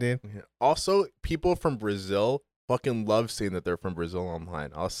Media, dude. Yeah. Also, people from Brazil fucking love saying that they're from Brazil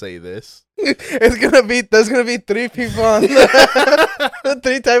online. I'll say this. There's gonna be 3 people on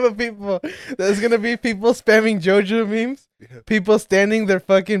 3 type of people. There's gonna be people spamming JoJo memes, people standing their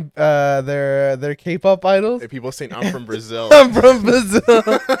fucking their K-pop idols, and people saying I'm from Brazil. I'm from Brazil.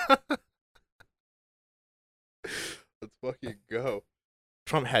 Let's fucking go.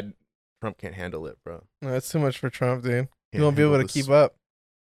 Trump can't handle it, bro. No, it's too much for Trump, dude. He Can't won't be able to handle keep this. up.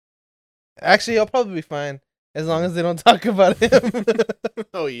 Actually, he'll probably be fine as long as they don't talk about him.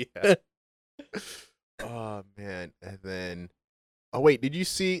 Oh yeah. Oh man. And then wait, did you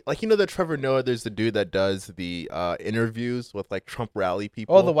see like that Trevor Noah, there's the dude that does the interviews with like Trump rally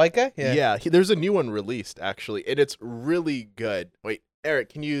people? Oh, the white guy? Yeah, there's a new one released actually, and it's really good. Wait, Eric,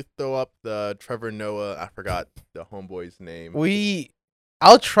 can you throw up the Trevor Noah? I forgot the homeboy's name.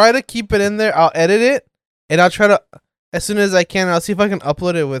 I'll try to keep it in there. I'll edit it, and I'll try to, as soon as I can, I'll see if I can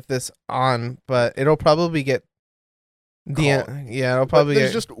upload it with this on, but it'll probably get it'll probably there's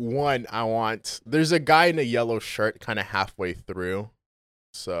get... just one I want. There's a guy in a yellow shirt kind of halfway through.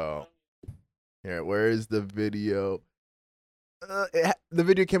 So, here, where is the video? The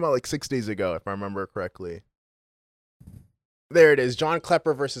video came out like 6 days ago, if I remember correctly. There it is. John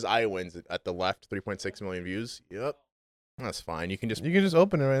Klepper versus Iowans at the left. 3.6 million views. Yep. That's fine. You can just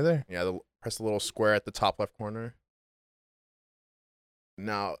open it right there. yeah, press the little square at the top left corner.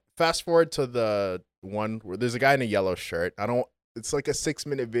 Now, fast forward to the one where there's a guy in a yellow shirt. It's like a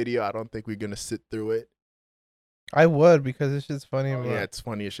 6-minute video. I don't think we're gonna sit through it. I would because this shit's funny. Yeah, it's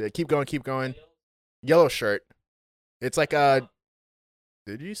funny as shit. Keep going. Yellow shirt. It's like a.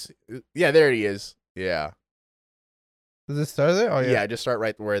 Did you see? Yeah, there he is. Yeah. Does it start there? Oh Yeah, just start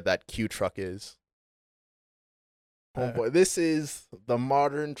right where that Q truck is. Oh boy, this is the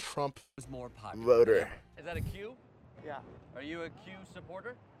modern Trump More popular. voter. Is that a Q? Yeah, Are you a Q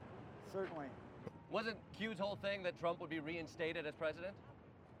supporter? certainly. Wasn't Q's whole thing that Trump would be reinstated as president?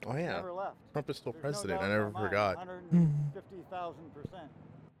 Oh yeah, Never left. Trump is still There's no president. doubt I in never my mind, forgot. 150,000%.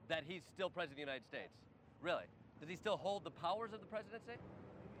 That he's still president of the United States? Really? Does he still hold the powers of the presidency?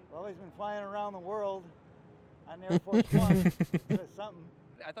 Well, he's been flying around the world on Air Force One. That's something.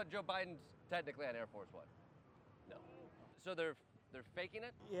 I thought Joe Biden's technically on Air Force One. No. So they're faking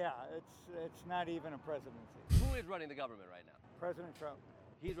it? Yeah, it's not even a presidency. Who is running the government right now? President Trump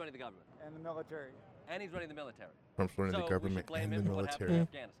He's running the government. and the military. And he's running the military. Trump's running So the we should government blame and the him for what happened in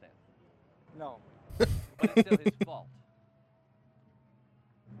military. Afghanistan. No, But it's still his fault.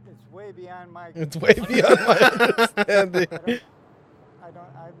 it's way beyond my. It's way beyond my understanding. I'm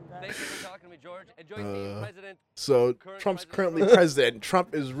Thank you for talking to me, George. Enjoy being president. So Current Trump's president. currently president.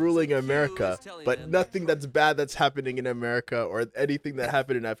 Trump is ruling America, telling but them nothing that's bad that's happening in America or anything that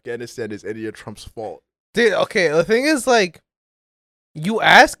happened in Afghanistan is any of Trump's fault. Dude, okay, the thing is, like, you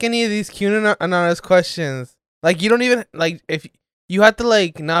ask any of these QAnon anonymous questions, like, you don't even, like, if you have to,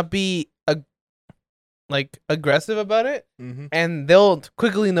 like, not be, aggressive about it, Mm-hmm. and they'll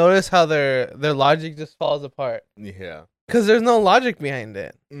quickly notice how their logic just falls apart. Yeah. Because there's no logic behind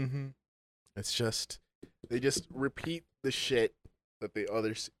it. Mm-hmm. It's just they just repeat the shit that the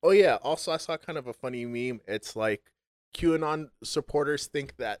others. Oh yeah. Also, I saw kind of a funny meme. It's like QAnon supporters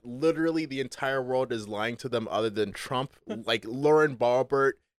think that literally the entire world is lying to them, other than Trump, like Lauren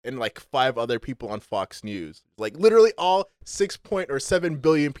Boebert and like 5 other people on Fox News. Like literally all 6.7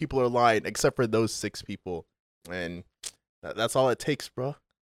 billion people are lying, except for those 6 people, and that's all it takes, bro.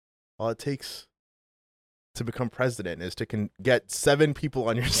 All it takes to become president is to get 7 people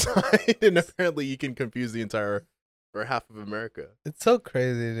on your side, and apparently you can confuse the entire or half of America. It's so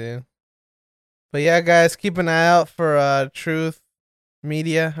crazy, dude. But yeah, guys, keep an eye out for Truth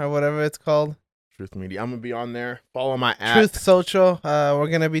Media or whatever it's called. Truth Media. I'm gonna be on there. Follow my at. Truth Social. We're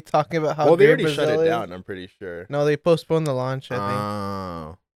gonna be talking about how. Well, they great already shut Brazil it is. down. I'm pretty sure. No, they postponed the launch. I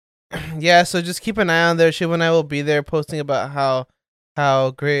Oh. think. Yeah, so just keep an eye on there. Shiv and I will be there posting about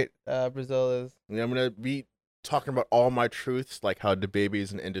how great Brazil is. Yeah, I'm gonna be talking about all my truths, like how the baby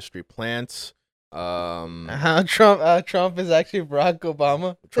is an industry plant. How Trump is actually Barack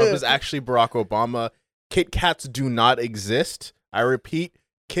Obama. Trump is actually Barack Obama. Kit Kats do not exist. I repeat,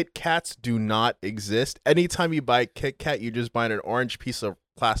 Kit Kats do not exist. Anytime you buy a Kit Kat, you just buy an orange piece of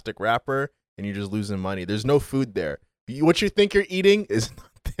plastic wrapper and you're just losing money. There's no food there. What you think you're eating is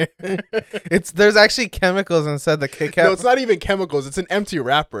not there. There's actually chemicals inside the Kit Kat. No, it's not even chemicals. It's an empty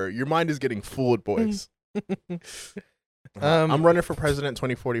wrapper. Your mind is getting fooled, boys. I'm running for president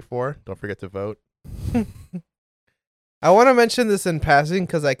 2044. Don't forget to vote. I want to mention this in passing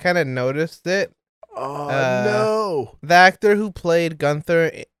because I kind of noticed it. Oh, no. The actor who played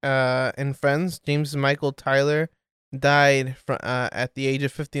Gunther in Friends, James Michael Tyler, died at the age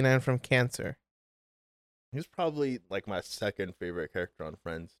of 59 from cancer. He's probably like my second favorite character on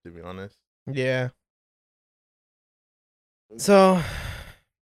Friends, to be honest. Yeah. So,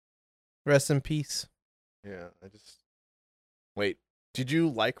 rest in peace. Yeah, Wait, did you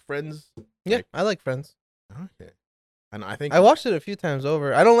like Friends? Yeah, Like- I like Friends. Okay. And I think I watched it a few times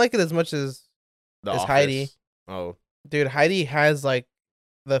over. I don't like it as much as The it's Office. Heidi. Oh, dude. Heidi has like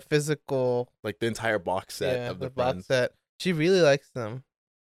the physical, like the entire box set yeah, of the box Friends. set. She really likes them.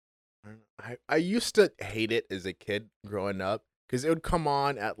 I used to hate it as a kid growing up because it would come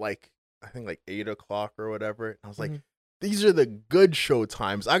on at like I think like 8 o'clock or whatever. And I was like, Mhm. these are the good show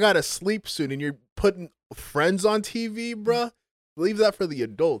times. I gotta sleep soon, and you're putting Friends on TV, bruh. Leave that for the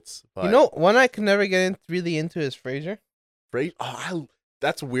adults. But You know, one I could never get really into is Frasier.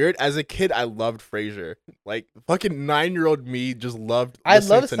 That's weird. As a kid, I loved Frasier. Like fucking 9-year-old me just loved. I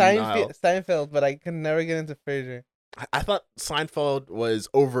listening love to Niall. Seinfeld, but I could never get into Frasier. I thought Seinfeld was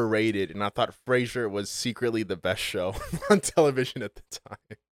overrated, and I thought Frasier was secretly the best show on television at the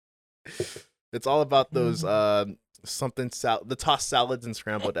time. It's all about those the tossed salads and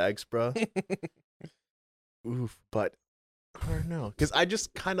scrambled eggs, bro. Oof, but I don't know, because I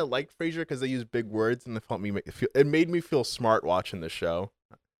just kind of liked Frasier because they use big words and it made me feel smart watching the show.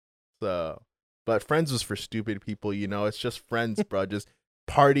 So, but Friends was for stupid people, you know. It's just Friends, bro. Just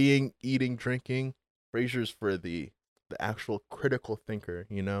partying, eating, drinking. Frasier's for the actual critical thinker,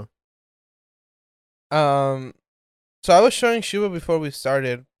 you know. So I was showing Shuba before we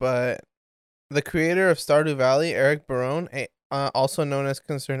started, but the creator of Stardew Valley, Eric Barone, also known as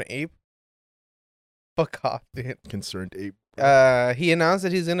Concerned Ape. Fuck off, dude. Concerned Ape. He announced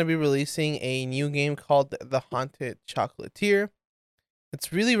that he's gonna be releasing a new game called The Haunted Chocolatier.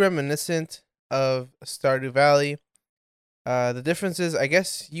 It's really reminiscent of Stardew Valley. The difference is, I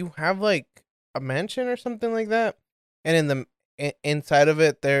guess you have like a mansion or something like that, and inside of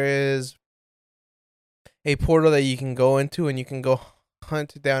it there is a portal that you can go into, and you can go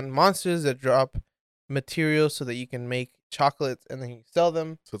hunt down monsters that drop materials so that you can make chocolates, and then you sell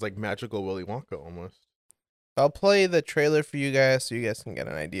them. So it's like magical Willy Wonka almost. I'll play the trailer for you guys so you guys can get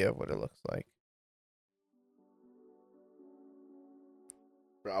an idea of what it looks like.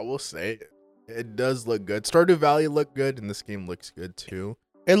 I will say, it does look good. Stardew Valley looked good, and this game looks good too.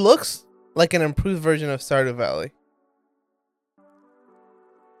 It looks like an improved version of Stardew Valley.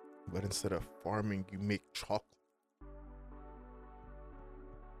 But instead of farming, you make chocolate.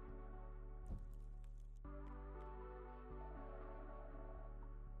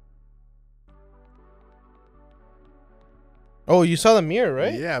 Oh, you saw the mirror,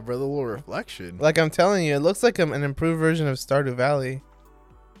 right? Yeah, bro, the little reflection. Like I'm telling you, it looks like an improved version of Stardew Valley.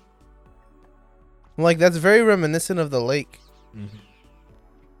 Like, that's very reminiscent of the lake. Mm-hmm.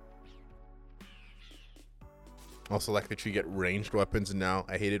 Also, like that you get ranged weapons now.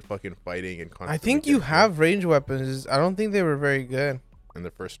 I hated fucking fighting and constantly. I think you have range weapons. I don't think they were very good. In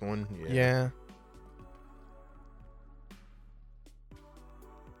the first one, Yeah.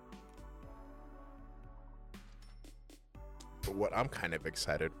 But what I'm kind of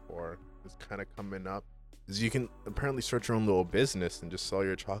excited for is kind of coming up is you can apparently start your own little business and just sell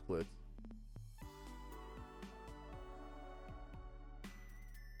your chocolates.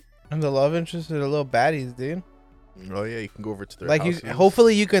 And the love interest are the little baddies, dude. Oh yeah, you can go over to their like houses.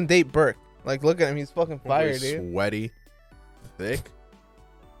 hopefully you can date Burke. Like, look at him, he's fucking fire, dude. Sweaty, thick.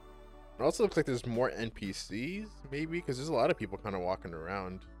 It also looks like there's more NPCs, maybe, because there's a lot of people kind of walking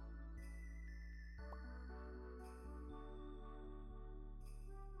around.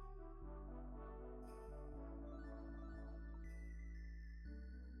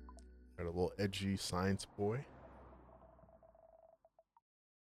 Got a little edgy science boy.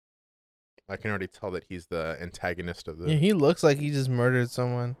 I can already tell that he's the antagonist of the. Yeah, he looks like he just murdered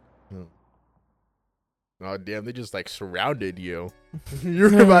someone. Oh damn! They just like surrounded you.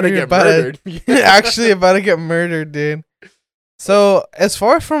 You're about to get murdered. Actually, about to get murdered, dude. So as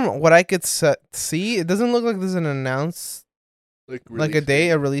far from what I could see, it doesn't look like there's an announced like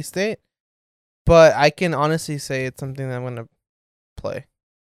a release date. But I can honestly say it's something that I'm gonna play.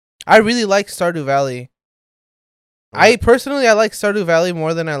 I really like Stardew Valley. I personally like Stardew Valley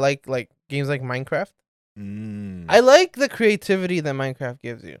more than I like games like Minecraft. I like the creativity that Minecraft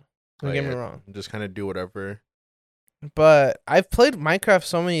gives you. Don't get me wrong. Just kind of do whatever. But I've played Minecraft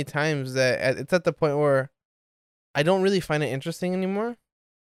so many times that it's at the point where I don't really find it interesting anymore.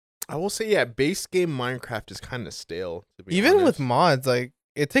 I will say, yeah, base game Minecraft is kind of stale. To be Even honest. with mods, like,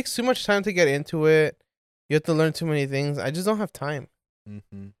 it takes too much time to get into it. You have to learn too many things. I just don't have time.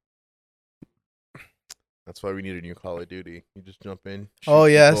 Mm-hmm. That's why we need a new Call of Duty. You just jump in. Oh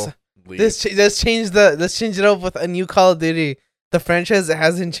yes, people, let's change it up with a new Call of Duty. The franchise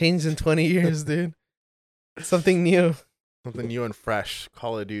hasn't changed in 20 years, dude. Something new. Something new and fresh.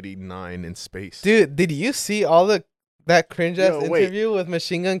 Call of Duty 9 in space. Dude, did you see all that cringe ass interview with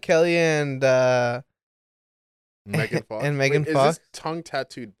Machine Gun Kelly and Megan Fox? and Megan Fox? Is this tongue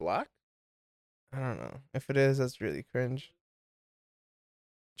tattooed black? I don't know. If it is, that's really cringe.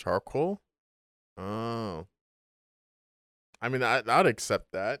 Charcoal? Oh. I mean, I'd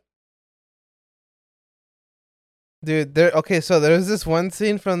accept that. Dude, so there's this one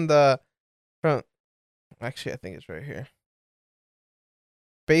scene from actually I think it's right here.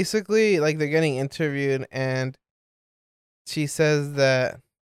 Basically, like, they're getting interviewed and she says that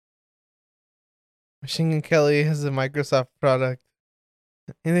Machine Gun Kelly is a Microsoft product.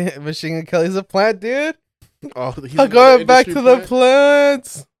 And Machine Gun Kelly's a plant, dude. Oh, I'm going back to the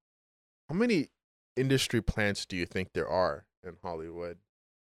plants. How many industry plants do you think there are in Hollywood?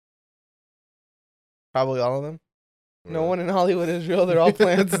 Probably all of them. No one in Hollywood is real. They're all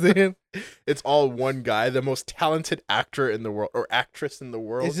plants, dude. It's all one guy, the most talented actor in the world or actress in the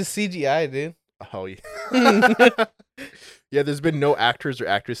world. It's just CGI, dude. Oh yeah. Yeah, there's been no actors or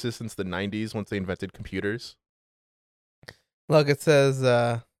actresses since the 90s once they invented computers. Look, it says,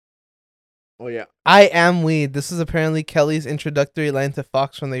 Oh yeah. I am weed. This is apparently Kelly's introductory line to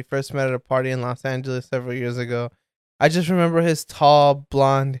Fox when they first met at a party in Los Angeles several years ago. I just remember his tall,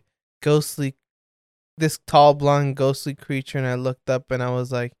 blonde, ghostly creature, and I looked up and I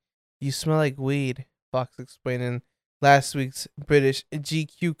was like, "You smell like weed," Fox explained in last week's British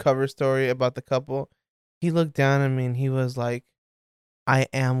GQ cover story about the couple. He looked down at me and he was like, "I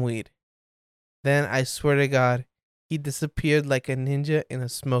am weed." Then, I swear to God, he disappeared like a ninja in a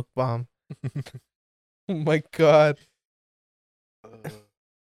smoke bomb. Oh my God.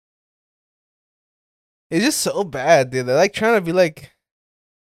 It's just so bad, dude. They're like trying to be like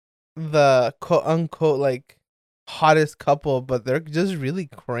the quote unquote like hottest couple, but they're just really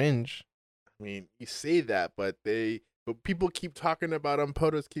cringe. I mean, you say that, but people keep talking about them.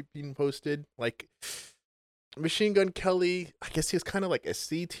 Photos keep being posted. Like Machine Gun Kelly, I guess he's kind of like a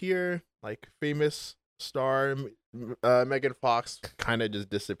C tier, like famous star. Megan Fox kind of just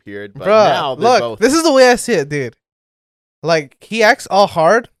disappeared. But Bruh, now they're look, both. this is the way I see it, dude. Like, he acts all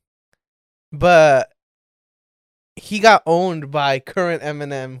hard, but he got owned by current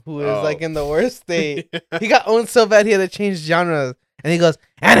Eminem, who is like in the worst state. He got owned so bad he had to change genres, and he goes,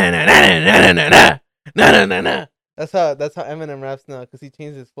 "Ah, na na na na na na na na na na." That's how Eminem raps now, because he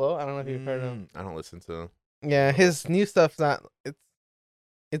changed his flow. I don't know if you've heard him. I don't listen to him. Yeah, his new stuff's not.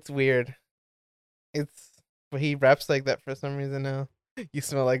 It's weird. But he raps like that for some reason now. You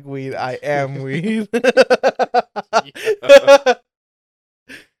smell like weed. I am weed.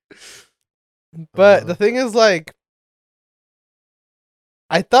 But the thing is, like,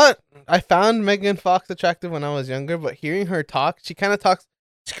 I thought I found Megan Fox attractive when I was younger, but hearing her talk, she kind of talks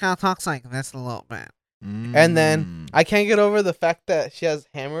like this a little bit. And then I can't get over the fact that she has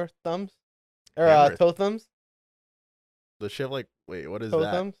hammer thumbs or toe thumbs. Does she have like? Wait, what is Toe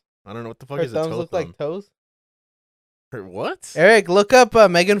that? thumbs. I don't know what the fuck Her is a toe thumbs look thumb. like toes. Her what? Eric, look up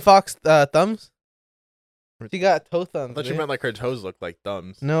Megan Fox thumbs. She got toe thumbs. I thought you meant like her toes look like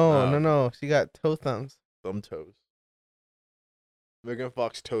thumbs. No. She got toe thumbs. Thumb toes. Megan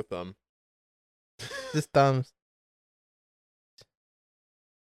Fox toe thumb. Just thumbs.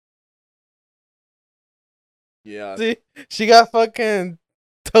 Yeah. See, she got fucking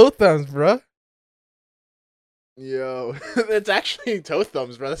toe thumbs, bro. Yo, it's actually toe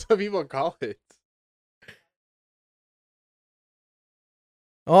thumbs, bro. That's what people call it.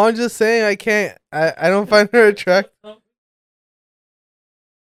 Oh, I'm just saying I don't find her attractive.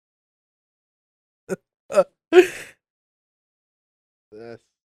 That's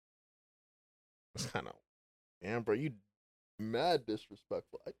kind of, damn, bro. You mad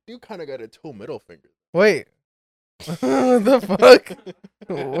disrespectful. I do kind of got a toe middle finger. Wait. What the fuck?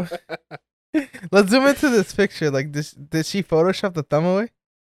 Let's zoom into this picture. Like, did she Photoshop the thumb away?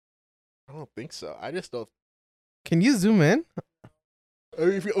 I don't think so. I just don't. Can you zoom in?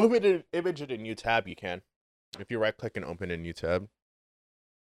 If you open an image in a new tab, you can. If you right click and open a new tab.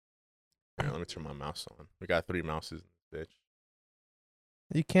 Alright, let me turn my mouse on. We got 3 mouses in this bitch.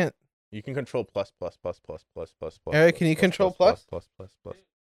 You can't. You can control plus. Eric, can you control plus? Plus.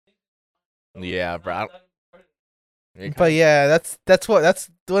 Yeah, bro. But yeah, that's one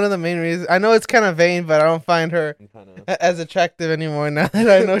of the main reasons. I know it's kind of vain, but I don't find her as attractive anymore now that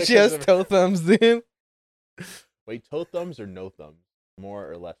I know she has toe thumbs, dude. Wait, toe thumbs or no thumbs? More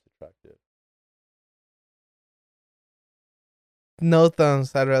or less attractive? No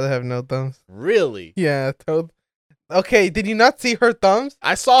thumbs. I'd rather have no thumbs. Really? Yeah, toe. Okay, did you not see her thumbs?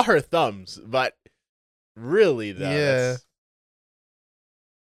 I saw her thumbs, but really though. Yeah.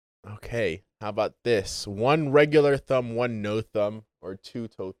 Okay, how about this? 1 regular thumb, 1 no thumb, or 2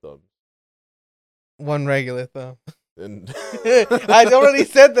 toe thumbs? 1 regular thumb. And I already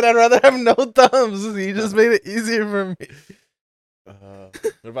said that I'd rather have no thumbs. You just made it easier for me.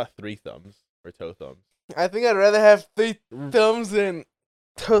 what about 3 thumbs or toe thumbs? I think I'd rather have 3 thumbs than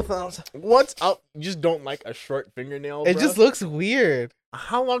toe thumbs. What's up? You just don't like a short fingernail, It bro? just looks weird.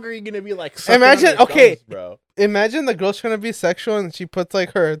 How long are you gonna be like? sucking Imagine, on your okay. thumbs, bro. Imagine the girl's trying to be sexual and she puts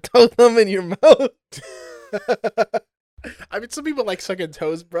like her toe thumb in your mouth. I mean, some people like sucking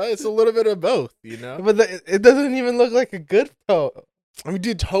toes, bro. It's a little bit of both, you know. But it doesn't even look like a good toe. I mean,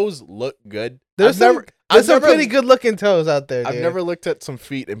 dude, toes look good. There's some pretty good looking toes out there. I've dude. never looked at some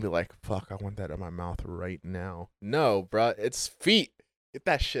feet and be like, "Fuck, I want that in my mouth right now." No, bro, it's feet. Get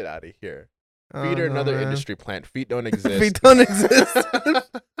that shit out of here. Feet are another industry plant. Feet don't exist. Feet don't exist.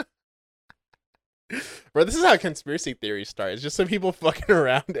 Bro, this is how conspiracy theories start. It's just some people fucking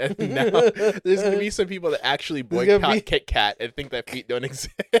around, and now there's gonna be some people that actually boycott Kit Kat and think that feet don't exist.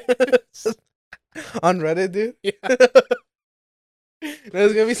 On Reddit, dude. Yeah.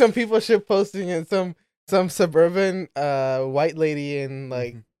 There's gonna be some people shit posting and some some suburban white lady in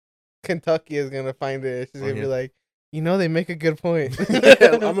like Mhm. Kentucky is gonna find it. She's Oh, gonna be yeah. like, they make a good point.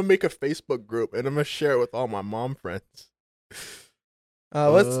 I'm gonna make a Facebook group and I'm gonna share it with all my mom friends.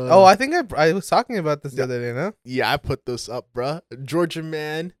 I think I was talking about this the Yeah. other day, no? Yeah, I put this up, bruh. Georgia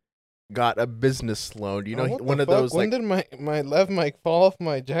man got a business loan. You know, What one the of fuck? those When like did my left mic fall off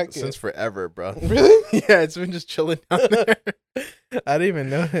my jacket? since forever, bro. Really? Yeah, it's been just chilling down there. I didn't even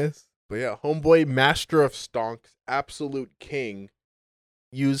notice. But yeah, homeboy, master of stonks, absolute king,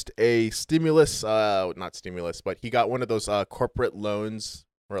 used a stimulus, not stimulus, but he got one of those corporate loans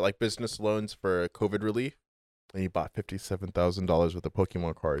or like business loans for COVID relief, and he bought $57,000 worth of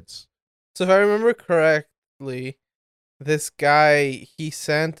Pokemon cards. So if I remember correctly, this guy he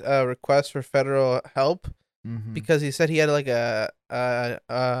sent a request for federal help because he said he had like a He had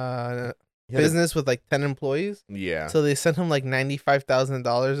a- business with like 10 employees. yeah. So they sent him like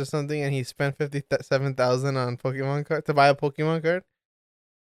 $95,000 or something, and he spent $57,000 on Pokemon card to buy a Pokemon card.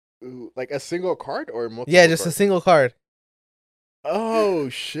 Ooh, like a single card or multiple? Yeah, just a cards? single card. Oh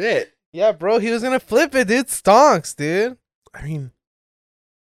shit! Yeah, bro, he was gonna flip it, dude. Stonks, dude. I mean,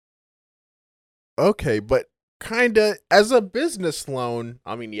 okay, but kinda as a business loan.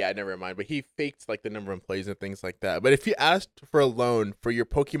 I mean, yeah, never mind. But he faked like the number of employees and things like that. But if you asked for a loan for your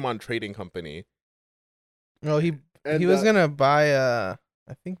Pokemon trading company, No, he was gonna buy I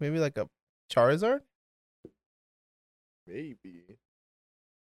think maybe like a Charizard. maybe.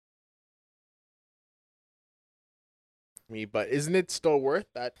 But isn't it still worth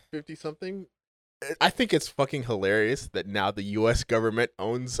that 50 something? I think it's fucking hilarious that now the U.S. government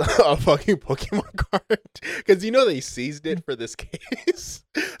owns a fucking Pokemon card because they seized it for this case.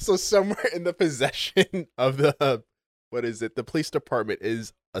 So somewhere in the possession of the the police department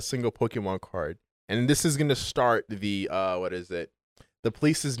is a single Pokemon card, and this is gonna start the the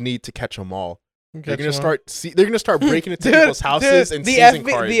police's need to catch them all. They're gonna start breaking into people's houses and seizing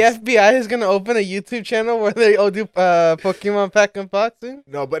cards. The FBI is gonna open a YouTube channel where they do Pokemon pack unboxing.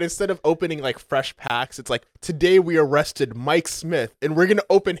 No, but instead of opening like fresh packs, it's like today we arrested Mike Smith, and we're gonna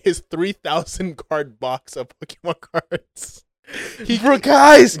open his 3,000 card box of Pokemon cards.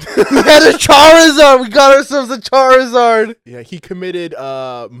 Guys, we had a Charizard. We got ourselves a Charizard. Yeah, he committed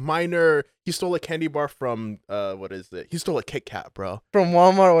minor. He stole a candy bar from He stole a Kit Kat, bro. From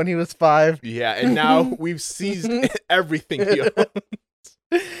Walmart when he was 5. Yeah, and now we've seized everything he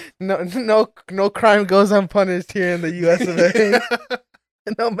owns. No crime goes unpunished here in the U.S. of A.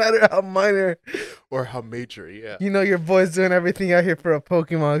 No matter how minor. Or how major, yeah. Your boy's doing everything out here for a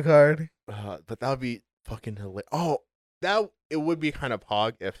Pokemon card. But that would be fucking hilarious. Oh, it would be kind of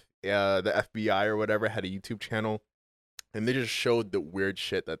hog if the FBI or whatever had a YouTube channel and they just showed the weird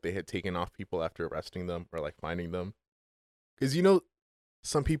shit that they had taken off people after arresting them or like finding them. Because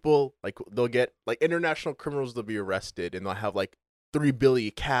some people like they'll get like international criminals, they'll be arrested and they'll have like 3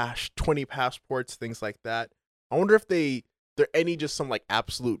 billion cash, 20 passports, things like that. I wonder if they're any just some like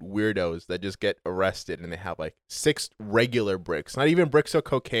absolute weirdos that just get arrested and they have like 6 regular bricks, not even bricks of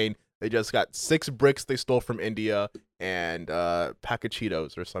cocaine. They just got 6 bricks they stole from India and pack of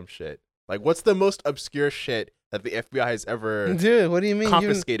Cheetos or some shit. Like, what's the most obscure shit that the FBI has ever Dude, what do you mean?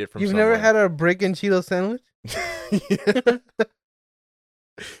 confiscated from You've someone? never had a brick and Cheeto sandwich?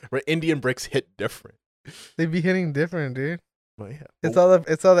 Where Indian bricks hit different. They be hitting different, dude. But yeah. It's all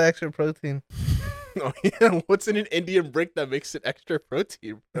the extra protein. Oh, yeah. What's in an Indian brick that makes it extra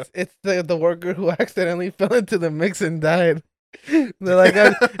protein, bro? It's the worker who accidentally fell into the mix and died. They're like,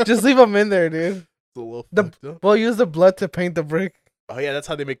 just leave them in there, dude. It's a little The- fucked up. We'll use the blood to paint the brick. Oh yeah, that's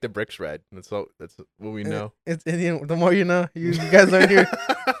how they make the bricks red. That's what we know. It's Indian. The more you know. You guys learn here.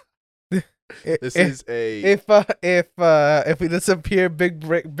 This is a If we disappear, big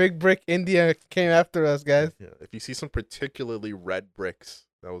brick India came after us, guys. yeah, if you see some particularly red bricks,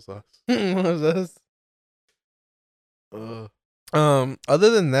 that was us. What was us? Uh, Other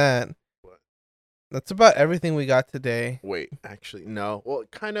than that, What? that's about everything we got today. wait, actually no. Well,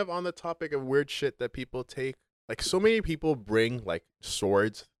 kind of on the topic of weird shit that people take. Like so many people bring like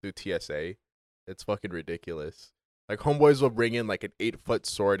swords through TSA. It's fucking ridiculous. Like homeboys will bring in like an 8-foot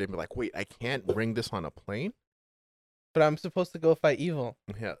sword and be like, "Wait, I can't bring this on a plane?" But I'm supposed to go fight evil.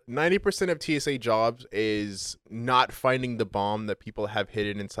 Yeah, 90% of TSA jobs is not finding the bomb that people have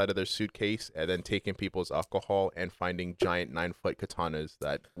hidden inside of their suitcase and then taking people's alcohol and finding giant 9-foot katanas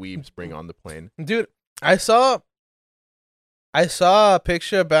that weebs bring on the plane. Dude, I saw a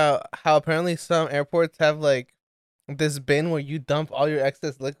picture about how apparently some airports have like this bin where you dump all your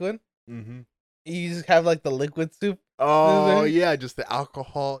excess liquid. Mm-hmm. You just have like the liquid soup. Oh, Mhm. yeah, just the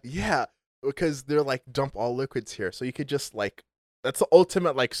alcohol. Yeah, because they're like dump all liquids here. So you could just like that's the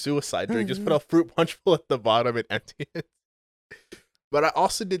ultimate like suicide drink. Just put a fruit punch bowl at the bottom and empty it. But I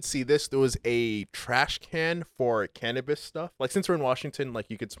also did see this. There was a trash can for cannabis stuff. Like, since we're in Washington, like,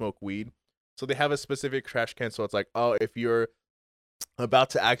 you could smoke weed. So they have a specific trash can. So it's like, oh, if you're about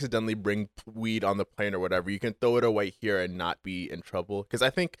to accidentally bring weed on the plane or whatever, you can throw it away here and not be in trouble. Because I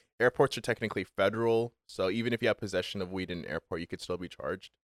think airports are technically federal. So even if you have possession of weed in an airport, you could still be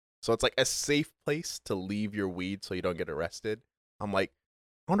charged. So it's like a safe place to leave your weed so you don't get arrested. I'm like,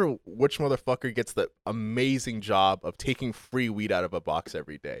 I wonder which motherfucker gets the amazing job of taking free weed out of a box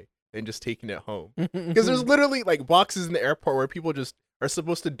every day and just taking it home. Because there's literally like boxes in the airport where people just are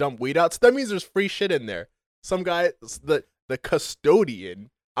supposed to dump weed out. So that means there's free shit in there. Some guy, the custodian,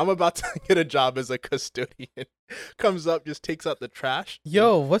 I'm about to get a job as a custodian, comes up, just takes out the trash.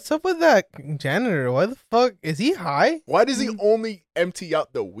 Yo, what's up with that janitor? Why the fuck is he high? Why does he only empty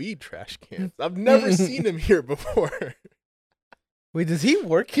out the weed trash cans? I've never seen him here before. Wait, does he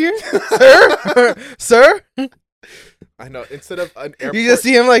work here, sir? Sir? I know. Instead of an airport, You just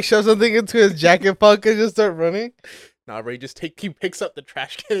see him like shove something into his jacket pocket and just start running. nah, bro, he picks up the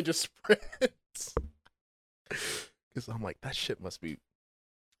trash can and just sprints. Because I'm like, that must be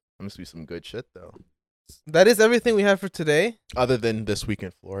some good shit though. That is everything we have for today. Other than this week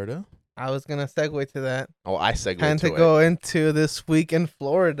in Florida. I was gonna segue to that. Oh, I segued Time to it. go into this week in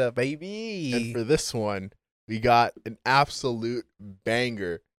Florida, baby. And for this one, we got an absolute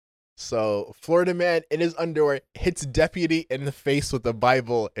banger. So, Florida man in his underwear hits deputy in the face with the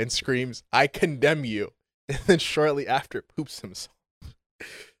Bible and screams, "I condemn you." And then shortly after, poops himself.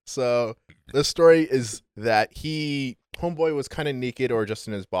 So, the story is that homeboy was kind of naked or just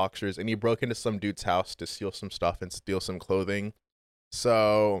in his boxers, and he broke into some dude's house to steal some stuff and steal some clothing.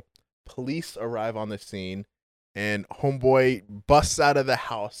 So, police arrive on the scene, and homeboy busts out of the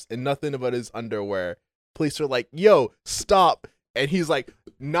house in nothing but his underwear. Police are like, "Yo, stop." And he's like,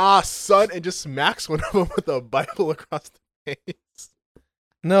 "Nah, son," and just smacks one of them with a Bible across the face.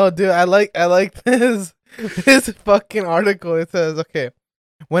 No, dude, I like this fucking article. It says, okay,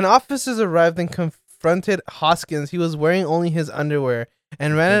 when officers arrived and confronted Hoskins, he was wearing only his underwear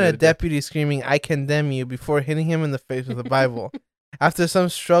and ran at a deputy screaming, "I condemn you," before hitting him in the face with a Bible. After some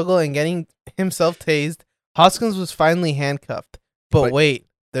struggle and getting himself tased, Hoskins was finally handcuffed. But wait,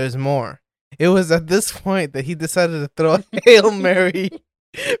 there's more. It was at this point that he decided to throw a Hail Mary,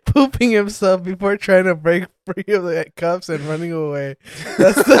 pooping himself before trying to break free of the cuffs and running away.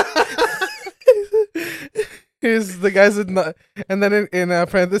 That's the guy said not, and then in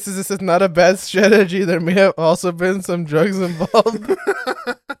parentheses it says, "Not a bad strategy. There may have also been some drugs involved."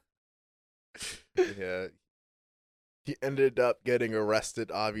 Yeah. He ended up getting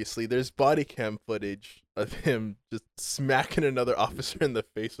arrested, obviously. There's body cam footage of him just smacking another officer in the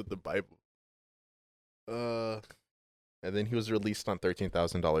face with the Bible. And then he was released on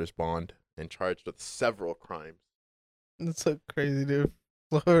 $13,000 bond and charged with several crimes. That's so crazy, dude.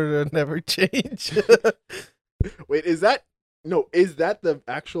 Florida never change. Wait, is that the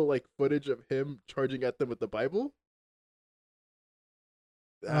actual like footage of him charging at them with the Bible?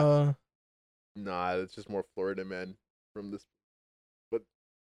 Nah, it's just more Florida man from this. But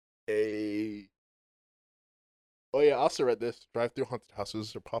oh yeah, I also read this. Drive-through haunted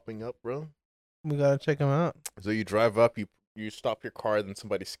houses are popping up, bro. We gotta check him out. So you drive up, you stop your car, then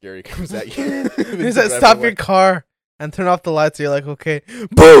somebody scary comes at you. He said, "Stop your car and turn off the lights." You're like, "Okay,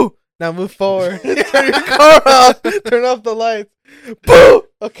 boo! Now move forward. Turn your car off. Turn off the lights. Boo!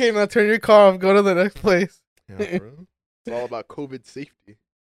 Okay, now turn your car off. Go to the next place." Yeah, bro. It's all about COVID safety.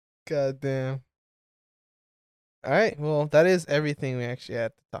 God damn. All right. Well, that is everything we actually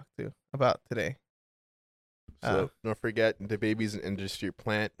had to talk to about today. So don't forget, the baby's an industry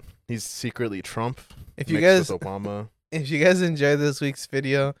plant. He's secretly Trump. If you mixed guys, with Obama. if you guys enjoyed this week's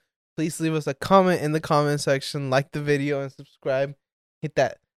video, please leave us a comment in the comment section, like the video, and subscribe. Hit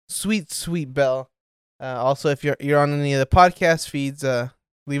that sweet bell. Also, if you're on any of the podcast feeds,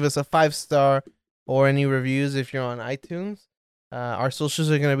 leave us a 5-star or any reviews if you're on iTunes. Our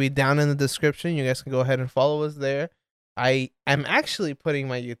socials are going to be down in the description. You guys can go ahead and follow us there. I am actually putting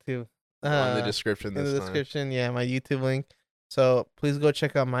my YouTube on the description in this the time. description. Yeah, my YouTube link. So please go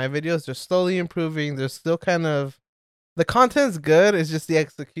check out my videos. They're slowly improving. They're still the content's good. It's just the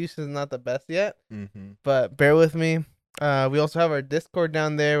execution is not the best yet. Mm-hmm. But bear with me. We also have our Discord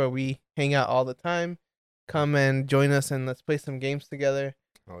down there where we hang out all the time. Come and join us and let's play some games together.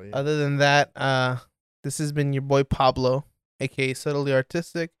 Oh, yeah. Other than that, this has been your boy Pablo, aka Subtly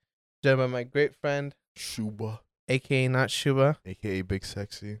Artistic, joined by my great friend Shuba, aka Not Shuba, aka Big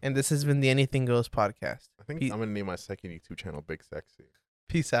Sexy. and this has been the Anything Goes podcast. I think I'm gonna name my second YouTube channel Big Sexy.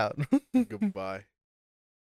 Peace out. Goodbye.